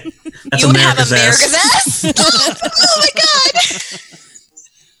 Yeah. That's You would have America's America's ass. ass. Oh my god.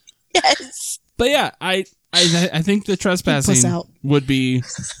 Yes. But yeah, I think the Puss trespassing out. would be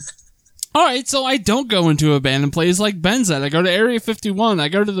all right. So I don't go into abandoned places like Ben said. I go to Area 51. I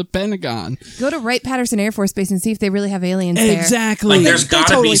go to the Pentagon. Go to Wright-Patterson Air Force Base and see if they really have aliens there. Exactly. Like there's They got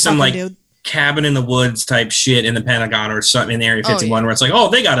to totally be some like fucking do. cabin in the woods type shit in the Pentagon or something in Area Oh, 51 yeah. where it's like, oh,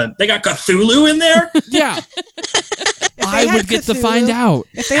 they got Cthulhu in there. yeah. If they I had would get to Cthulhu- find out.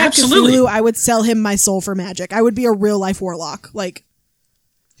 If they had Absolutely. Cthulhu, I would sell him my soul for magic. I would be a real life warlock. Like,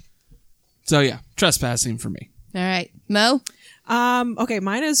 So yeah, trespassing for me. All right, Mo. okay,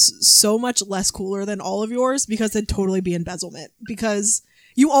 mine is so much less cooler than all of yours because it'd totally be embezzlement. Because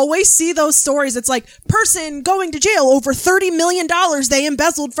you always see those stories. It's like, person going to jail over $30 million they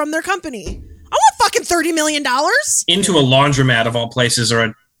embezzled from their company. I want fucking $30 million. Into a laundromat of all places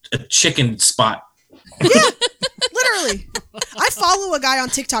or a chicken spot. Literally. I follow a guy on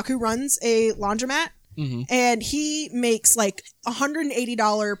TikTok who runs a laundromat, and he makes like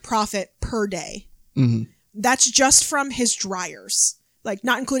 $180 profit per day. Mhm. That's just from his dryers, like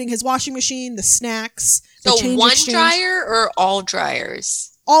not including his washing machine, the snacks, the So change one exchange. dryer or all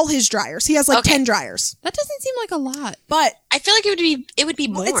dryers? All his dryers. He has like Okay. 10 dryers, That doesn't seem like a lot. but I feel like it would be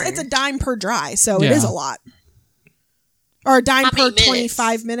more. it's a dime per dry, so it Yeah. is a lot. Or a dime How per many minutes?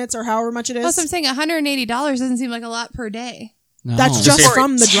 25 minutes or however much it Plus, I'm is. saying $180 doesn't seem like a lot per day. No. That's just For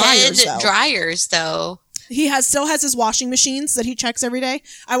from the 10 dryers, though. dryers, though. He still has his washing machines that he checks every day.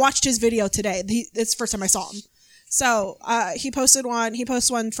 I watched his video today. It's the first time I saw him. So he posted one. He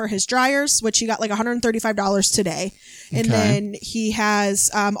posts one for his dryers, which he got like $135 today. And Okay. then he has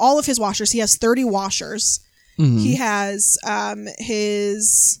all of his washers. He has 30 washers. He has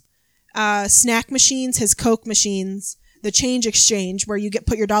his snack machines, his Coke machines, the change exchange where you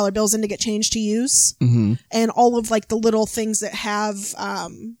put your dollar bills in to get change to use, Mm-hmm. and all of like the little things that have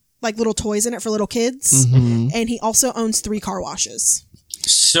like little toys in it for little kids. Mm-hmm. And he also owns 3 car washes.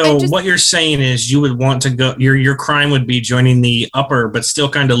 So what you're saying is you would want to go. Your crime would be joining the upper, but still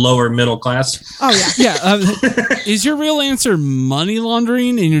kind of lower middle class. Oh yeah. Yeah. Is your real answer money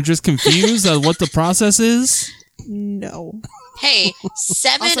laundering and you're just confused on what the process is? No. Hey,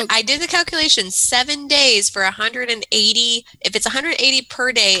 Also- I did the calculation. 7 days for 180. If it's 180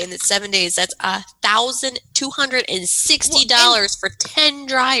 per day and it's 7 days, that's $1,260 for 10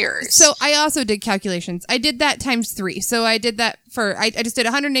 dryers. So I also did calculations. I did that times 3. So I did that for I just did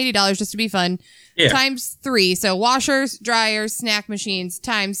 $180 just to be fun. Yeah. Times 3. So washers, dryers, snack machines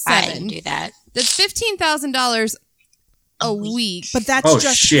times I 7. didn't do that. That's $15,000 a week. But that's Oh,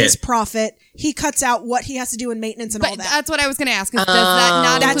 just shit. his profit. He cuts out what he has to do in maintenance and all But that. that's what I was going to ask. Does that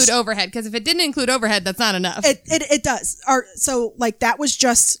not That's- include overhead? Because if it didn't include overhead, that's not enough. It does. So like that was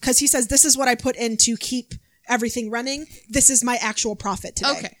just because he says this is what I put in to keep everything running. This is my actual profit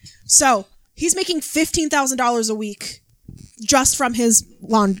today. Okay. So he's making $15,000 a week just from his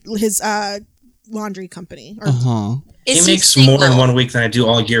laundry company. Or, Uh-huh. Is He he makes more in single? 1 week than I do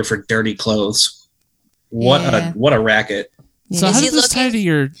all year for dirty clothes. What Yeah. a racket! So Is how he does this tie looking- to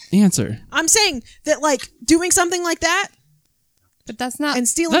your answer? I'm saying that like doing something like that but that's not. and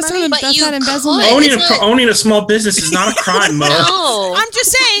stealing That's money. not But That's you not embezzlement. could. Owning It's not- owning a small business is not a crime, Mo. No. I'm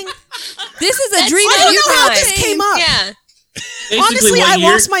just saying. This is a That's dream I that don't you know how can this attain. came up. Yeah. Basically, Honestly, what I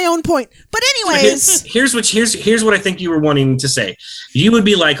you're- lost my own point. But anyways, here's what I think you were wanting to say. You would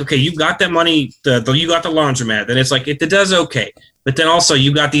be like, okay, you got that money, you got the laundromat, then it's like it does okay. But then also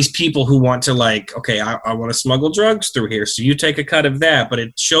you got these people who want to like, okay, I want to smuggle drugs through here, so you take a cut of that, but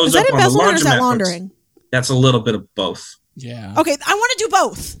it shows is up that on the embezzlement or is that laundromat. laundering? That's a little bit of both. Yeah. Okay, I want to do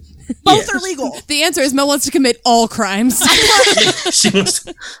both. Both Yeah. are legal. The answer is Mel wants to commit all crimes. She wants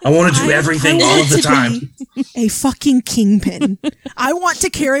I want to do everything I all want of the to time. be a fucking kingpin. I want to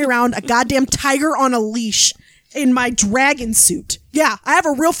carry around a goddamn tiger on a leash in my dragon suit. Yeah, I have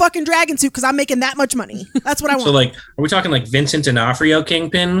a real fucking dragon suit because I'm making that much money. That's what I want. So like, are we talking like Vincent D'Onofrio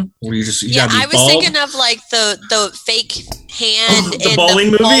Kingpin? Where you Yeah, gotta be I was bald? thinking of like the fake hand Oh, the in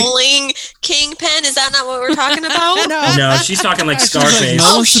bowling the movie? bowling kingpin. Is that not what we're talking about? No. No, she's talking like She's like, Scarface. no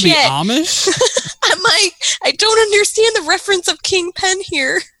Oh, one's to be shit. Amish? I'm like, I don't understand the reference of kingpin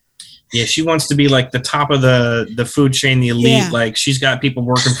here. Yeah, she wants to be like the top of the food chain, the elite. Yeah. Like she's got people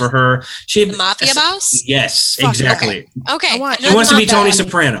working for her. She The mafia boss? Yes, Fuck, exactly. Okay. I want- She wants to be Not Tony bad.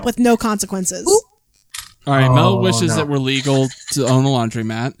 Soprano. with no consequences. Ooh. All right, Mel Oh, wishes no. that we're legal to own a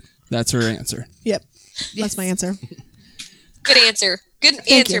laundromat. That's her answer. Yep. That's my answer. Good answer. Good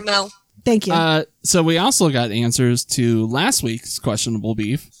answer, you. Mel. Thank you. So we also got answers to last week's questionable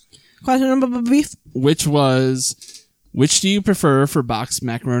beef, Question number beef. which was, which do you prefer for boxed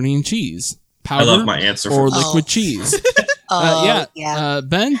macaroni and cheese? I Powder love my answer. or For liquid Oh. cheese? Oh,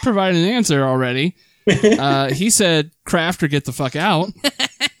 Ben provided an answer already. He said Kraft or get the fuck out.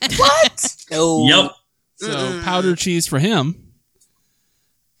 What? No. Yep. So powdered cheese for him.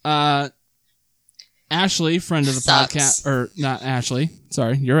 Ashley, friend of the Sucks. podcast, or not Ashley.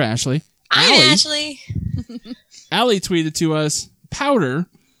 Sorry, you're Ashley. I'm Allie. Ashley. Allie tweeted to us powder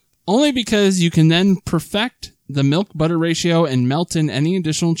only because you can then perfect the milk butter ratio and melt in any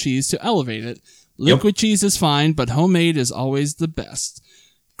additional cheese to elevate it. Liquid cheese is fine, but homemade is always the best.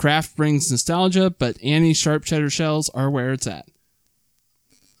 Kraft brings nostalgia, but Annie's sharp cheddar shells are where it's at.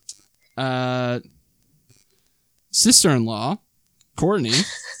 Sister-in-law, Courtney,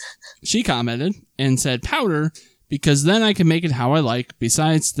 she commented and said powder because then I can make it how I like.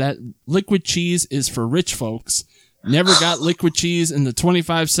 Besides that, liquid cheese is for rich folks. Never got liquid cheese in the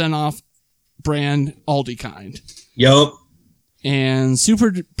 25-cent off brand Aldi kind. Yep. And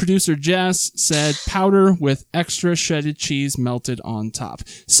super producer Jess said powder with extra shredded cheese melted on top.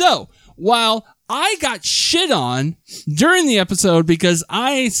 So while I got shit on during the episode because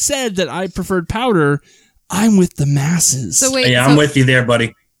I said that I preferred powder, I'm with the masses. So wait, Yeah, so, I'm with you there,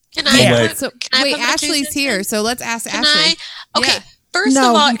 buddy. Can I? Yeah. put- so I wait, put my 2 Ashley's cents here, in? so let's ask Can Ashley. I? Okay. Yeah. First No,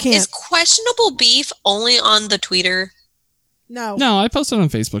 of all, you can't. is questionable beef only on the Tweeter? No. No, I posted on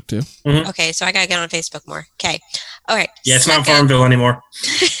Facebook too. Okay, so I gotta get on Facebook more. Okay. All right. Yeah, it's not Second, Farmville anymore.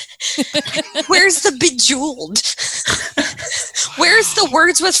 Where's the Bejeweled? Where's the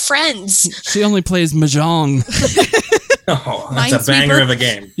Words with Friends? She only plays Mahjong. Oh, that's a banger Minesweeper. of a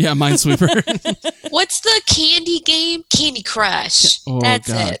game. Yeah, Minesweeper. What's the candy game? Candy Crush. Oh, That's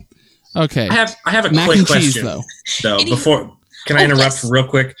God. it. Okay. I have a Mac quick and cheese, question though. Any- before. Can I Oh, interrupt yes. real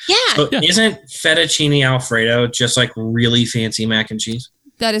quick? Yeah. So Yeah. Isn't fettuccine Alfredo just like really fancy mac and cheese?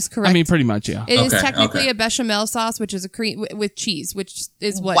 That is correct. I mean, pretty much, yeah. It is Okay, technically okay. a bechamel sauce, which is a cream with cheese, which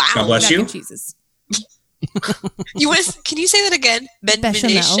is what Wow. God bless mac you. and cheese is. Can you say that again? Bechamel.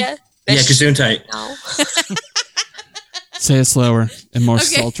 Benisha? Yeah, Gesundheit. No. Say it slower and more Okay.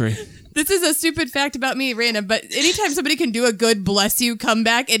 sultry. This is a stupid fact about me, random, but anytime somebody can do a good bless you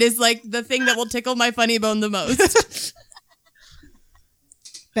comeback, it is like the thing that will tickle my funny bone the most.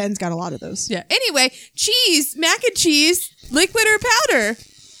 Ben's got a lot of those. Yeah. Anyway, cheese, mac and cheese, liquid or powder?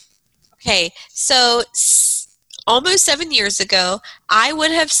 Okay, so almost 7 years ago, I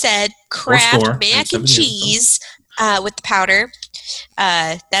would have said Kraft score, mac 7 and years ago. cheese with the powder.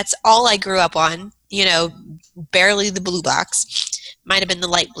 That's all I grew up on. You know, barely the blue box. Might have been the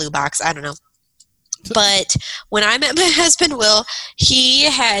light blue box. I don't know. But when I met my husband, Will, he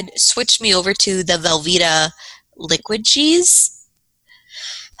had switched me over to the Velveeta liquid cheese.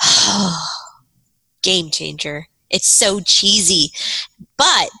 Game changer. It's so cheesy.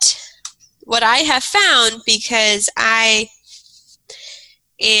 But what I have found, because I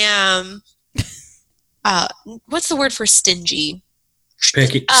am, what's the word for stingy?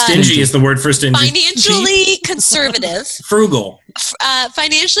 Stingy is the word for stingy. Financially conservative. Frugal.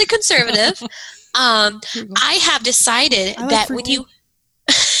 Financially conservative. I have decided I like that fruit when too. you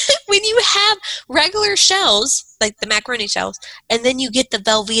when you have regular shells, like the macaroni shells, and then you get the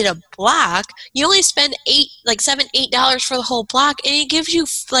Velveeta block, you only spend $7-8 for the whole block, and it gives you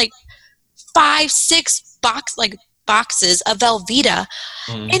like 5-6 boxes of Velveeta,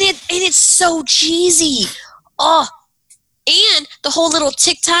 and it's so cheesy. Oh, and the whole little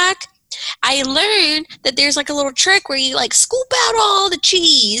TikTok, I learned that there's like a little trick where you like scoop out all the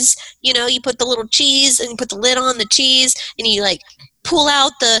cheese. You know, you put the little cheese and you put the lid on the cheese, and you like pull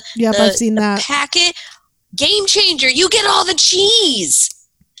out the Yep, I've seen that. packet. Game changer. You get all the cheese.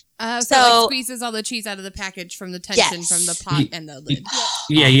 So it So- like squeezes all the cheese out of the package from the tension Yes. from the pot and the lid.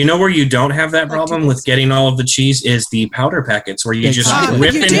 Yeah, you know where you don't have that Like problem two with getting all of the cheese is the powder packets where you just Exactly.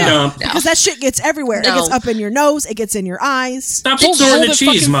 rip You and do. dump. Because that shit gets everywhere. No. It gets up in your nose. It gets in your eyes. Stop Hold storing the it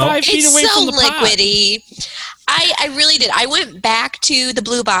cheese, fucking Mo. 5 feet away It's so from the pot. liquidy. I really did. I went back to the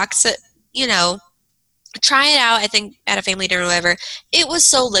blue box, try it out, I think, at a family dinner or whatever. It was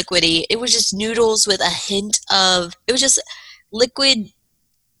so liquidy. It was just noodles with a hint of, it was just liquid,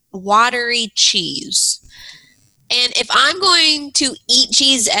 watery cheese. And if I'm going to eat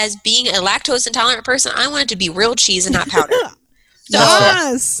cheese as being a lactose intolerant person, I want it to be real cheese and not powder. So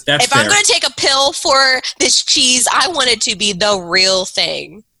Yes. That's if fair. I'm going to take a pill for this cheese, I want it to be the real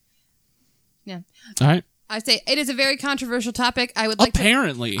thing. All right. I say it is a very controversial topic. I would like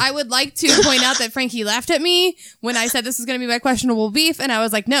Apparently. to point out that Frankie laughed at me when I said this was going to be my questionable beef, and I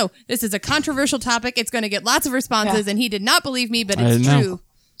was like, no, this is a controversial topic. It's going to get lots of responses, and he did not believe me, but I it's didn't know. true.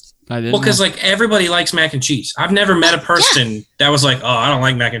 I didn't Well, because know. like everybody likes mac and cheese. I've never met a person that was like, "Oh, I don't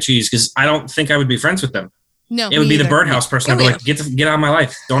like mac and cheese," because I don't think I would be friends with them. No, It would me be the either. birdhouse person. I'd be Oh, like, "Get out of my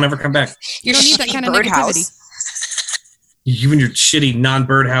life! Don't ever come back." You don't need that shitty kind of birdhouse. negativity. You and your shitty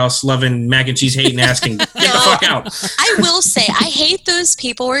non-birdhouse loving mac and cheese hating asking, get the fuck out. I will say, I hate those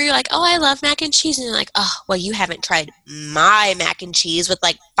people where you're like, oh, I love mac and cheese. And you're like, oh, well, you haven't tried my mac and cheese with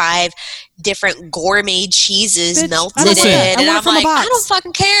like 5 different gourmet cheeses Bitch, melted I in don't want that. it. I And want it I'm from the like, I box. don't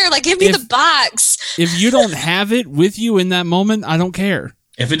fucking care. Like, give me If- the box. If you don't have it with you in that moment, I don't care.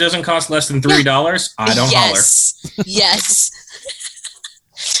 If it doesn't cost less than $3, I don't holler. Yes. Yes.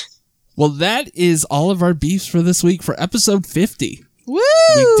 Well, that is all of our beefs for this week for episode 50. Woo!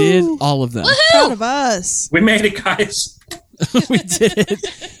 We did all of them. Proud of us. We made it, guys. We did it.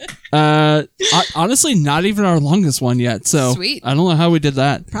 Honestly, not even our longest one yet. So Sweet. I don't know how we did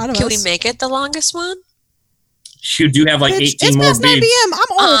that. Proud of Can us. we make it the longest one? You do have like Bitch, 18 it's more past 9 beefs. p.m. I'm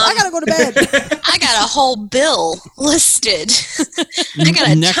old. I gotta go to bed. I got a whole bill listed. I got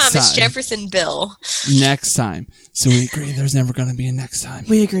a Next Thomas time. Jefferson bill. Next time. So we agree there's never going to be a next time.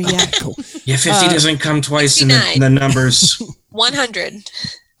 We agree, yeah. Cool. Yeah, 50 doesn't come twice in 59. the numbers. 100.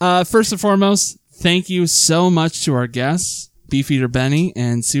 First and foremost, thank you so much to our guests, Beefeater Benny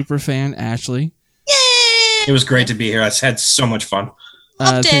and Superfan Ashley. Yay! It was great to be here. I had so much fun.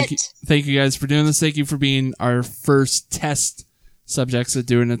 Loved Thank it. you guys for doing this. Thank you for being our first test subjects at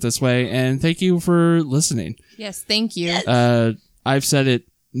doing it this way. And thank you for listening. Yes, thank you. Yes. I've said it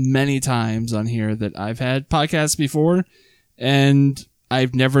many times on here that I've had podcasts before and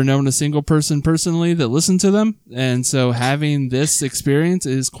I've never known a single person personally that listened to them. And so having this experience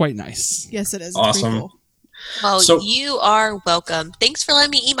is quite nice. Yes, it is. It's Awesome. pretty cool. Well, So- you are welcome. Thanks for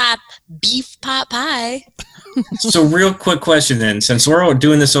letting me eat my beef pot pie. So, real quick question then. Since we're all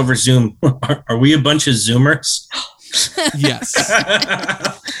doing this over Zoom, are we a bunch of Zoomers? Yes.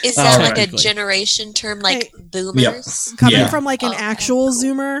 Is that Oh, like a right. generation term, like Hey. boomers? Coming Yeah. from like an actual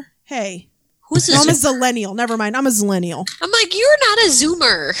Zoomer. Hey, Who's a no, I'm a Zoomer? Zillennial. Never mind. I'm a Zillennial. I'm like, you're not a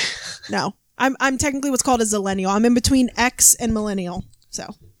Zoomer. No, I'm technically what's called a Zillennial. I'm in between X and Millennial. So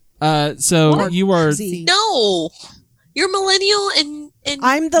So Or you are Z. No, you're millennial and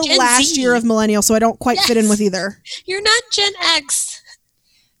I'm the Gen last Z. year of Millennial, so I don't quite fit in Yes. with either. You're not Gen X.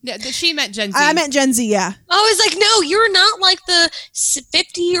 Yeah, she meant Gen Z. I meant Gen Z. Yeah. I was like, no, you're not like the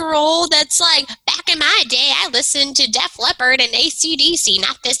 50-year-old that's like, back in my day, I listened to Def Leppard and AC/DC,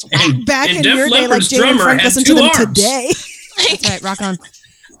 not this whack. And- Back and in Def your day, like Leppard's Jay and drummer Frank had listened to two them arms. today. That's right. Rock on.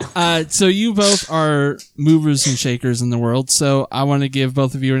 So you both are movers and shakers in the world. So I want to give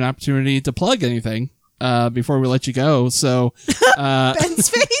both of you an opportunity to plug anything before we let you go. So, Ben's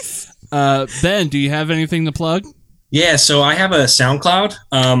face. Ben, do you have anything to plug? Yeah, so I have a SoundCloud.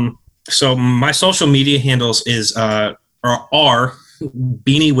 So my social media handles are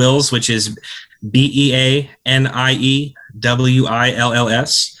Beanie Wills, which is BeanieWills.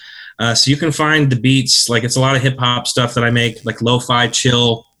 So you can find the beats, like it's a lot of hip hop stuff that I make, like lo-fi,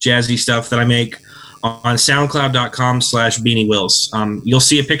 chill, jazzy stuff that I make on SoundCloud.com/Beanie Wills. You'll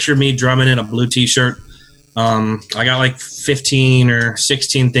see a picture of me drumming in a blue T-shirt. I got like 15 or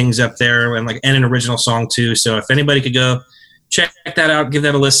 16 things up there, and an original song too. So if anybody could go check that out, give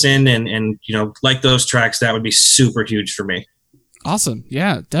that a listen, and like those tracks, that would be super huge for me. Awesome.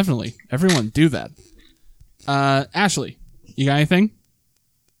 Yeah, definitely. Everyone do that. Ashley, you got anything?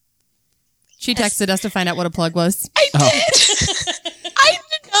 She texted us to find out what a plug was. I did. Oh. I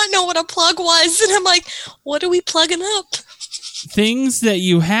did not know what a plug was. And I'm like, what are we plugging up? Things that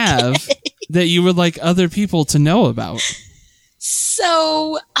you have that you would like other people to know about.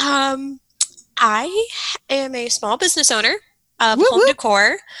 So, I am a small business owner of Woo home woo.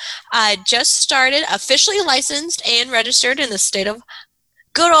 decor. I just started, officially licensed and registered in the state of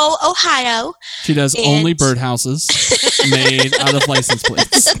good old Ohio. She does And- only birdhouses made out of license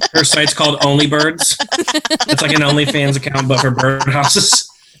plates. Her site's called Only Birds. It's like an OnlyFans account, but for birdhouses.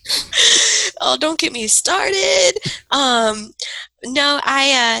 Oh, don't get me started. No,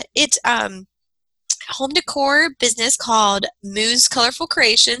 it's home decor business called Moo's Colorful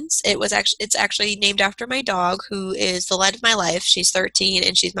Creations. It's actually named after my dog, who is the light of my life. She's 13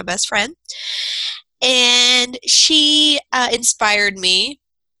 and she's my best friend. And she inspired me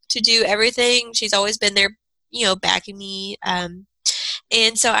to do everything. She's always been there, backing me. And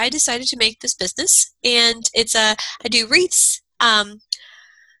so I decided to make this business, and I do wreaths,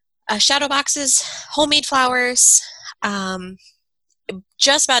 shadow boxes, homemade flowers,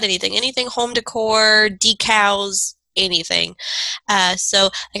 just about anything home decor, decals, anything. So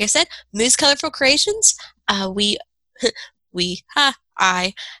like I said, Moo's Colorful Creations,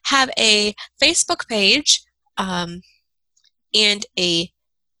 I have a Facebook page, and a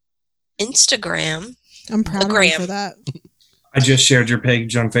Instagram. I'm proud of you Graham. for that. I just shared your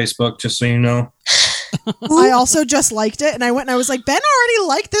page on Facebook, just so you know. I also just liked it, and I went and I was like, Ben already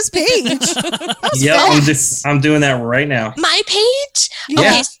liked this page. That was Yeah, fast. I'm doing that right now. My page?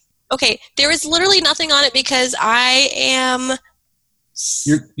 Yeah. Okay, there is literally nothing on it because I am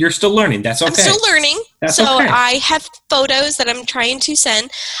You're still learning. That's okay. I'm still learning. That's so okay. I have photos that I'm trying to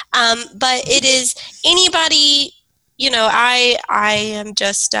send. But it is anybody, I am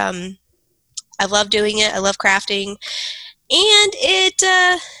just I love doing it. I love crafting. And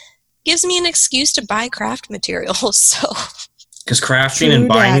it gives me an excuse to buy craft materials. So Because crafting True and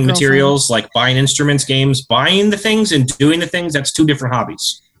buying dat, materials, like buying instruments, games, buying the things and doing the things, that's two different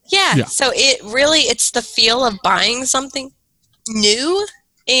hobbies. Yeah. so it's the feel of buying something new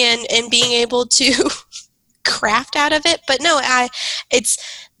and being able to craft out of it. But no, it's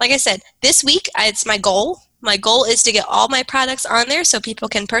like I said, this week it's my goal. My goal is to get all my products on there so people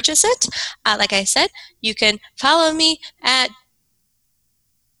can purchase it. Like I said, you can follow me at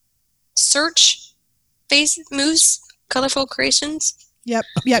search Moo's Colorful Creations. Yep.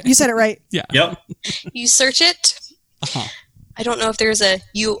 You said it right. Yep. You search it. Uh-huh. I don't know if there's a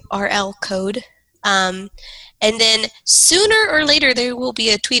URL code. And then sooner or later there will be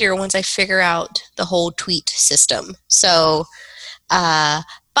a tweeter once I figure out the whole tweet system. So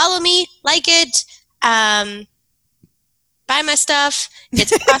follow me, like it, buy my stuff.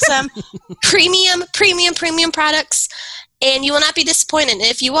 It's awesome. Premium products. And you will not be disappointed. And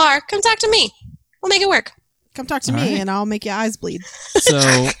if you are, come talk to me. We'll make it work. Come talk to All me, right. and I'll make your eyes bleed.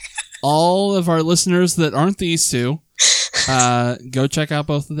 So, all of our listeners that aren't these two, go check out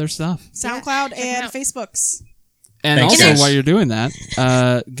both of their stuff. SoundCloud check 'em and out. Facebooks. And Thanks, also, guys. while you're doing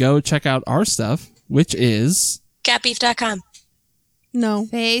that, go check out our stuff, which is Catbeef.com. No.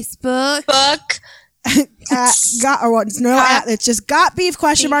 Facebook. Book. It's just Got Beef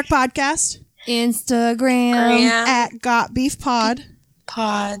podcast. Instagram. At Got Beef Pod.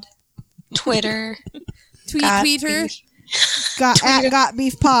 Twitter. Tweeter. At Got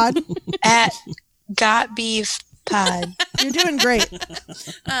Beef Pod. At Got Beef Pod. You're doing great.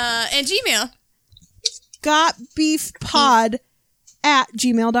 And Gmail. GotBeefPod at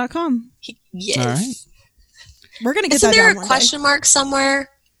gmail.com. Yes. All right. We're gonna get Isn't that there down a one question mark somewhere?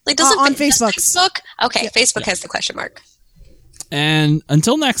 Like doesn't on does Facebook? Facebook? Okay, Facebook has the question mark. And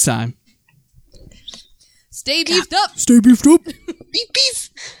until next time, Stay beefed up. stay beefed up. Beef.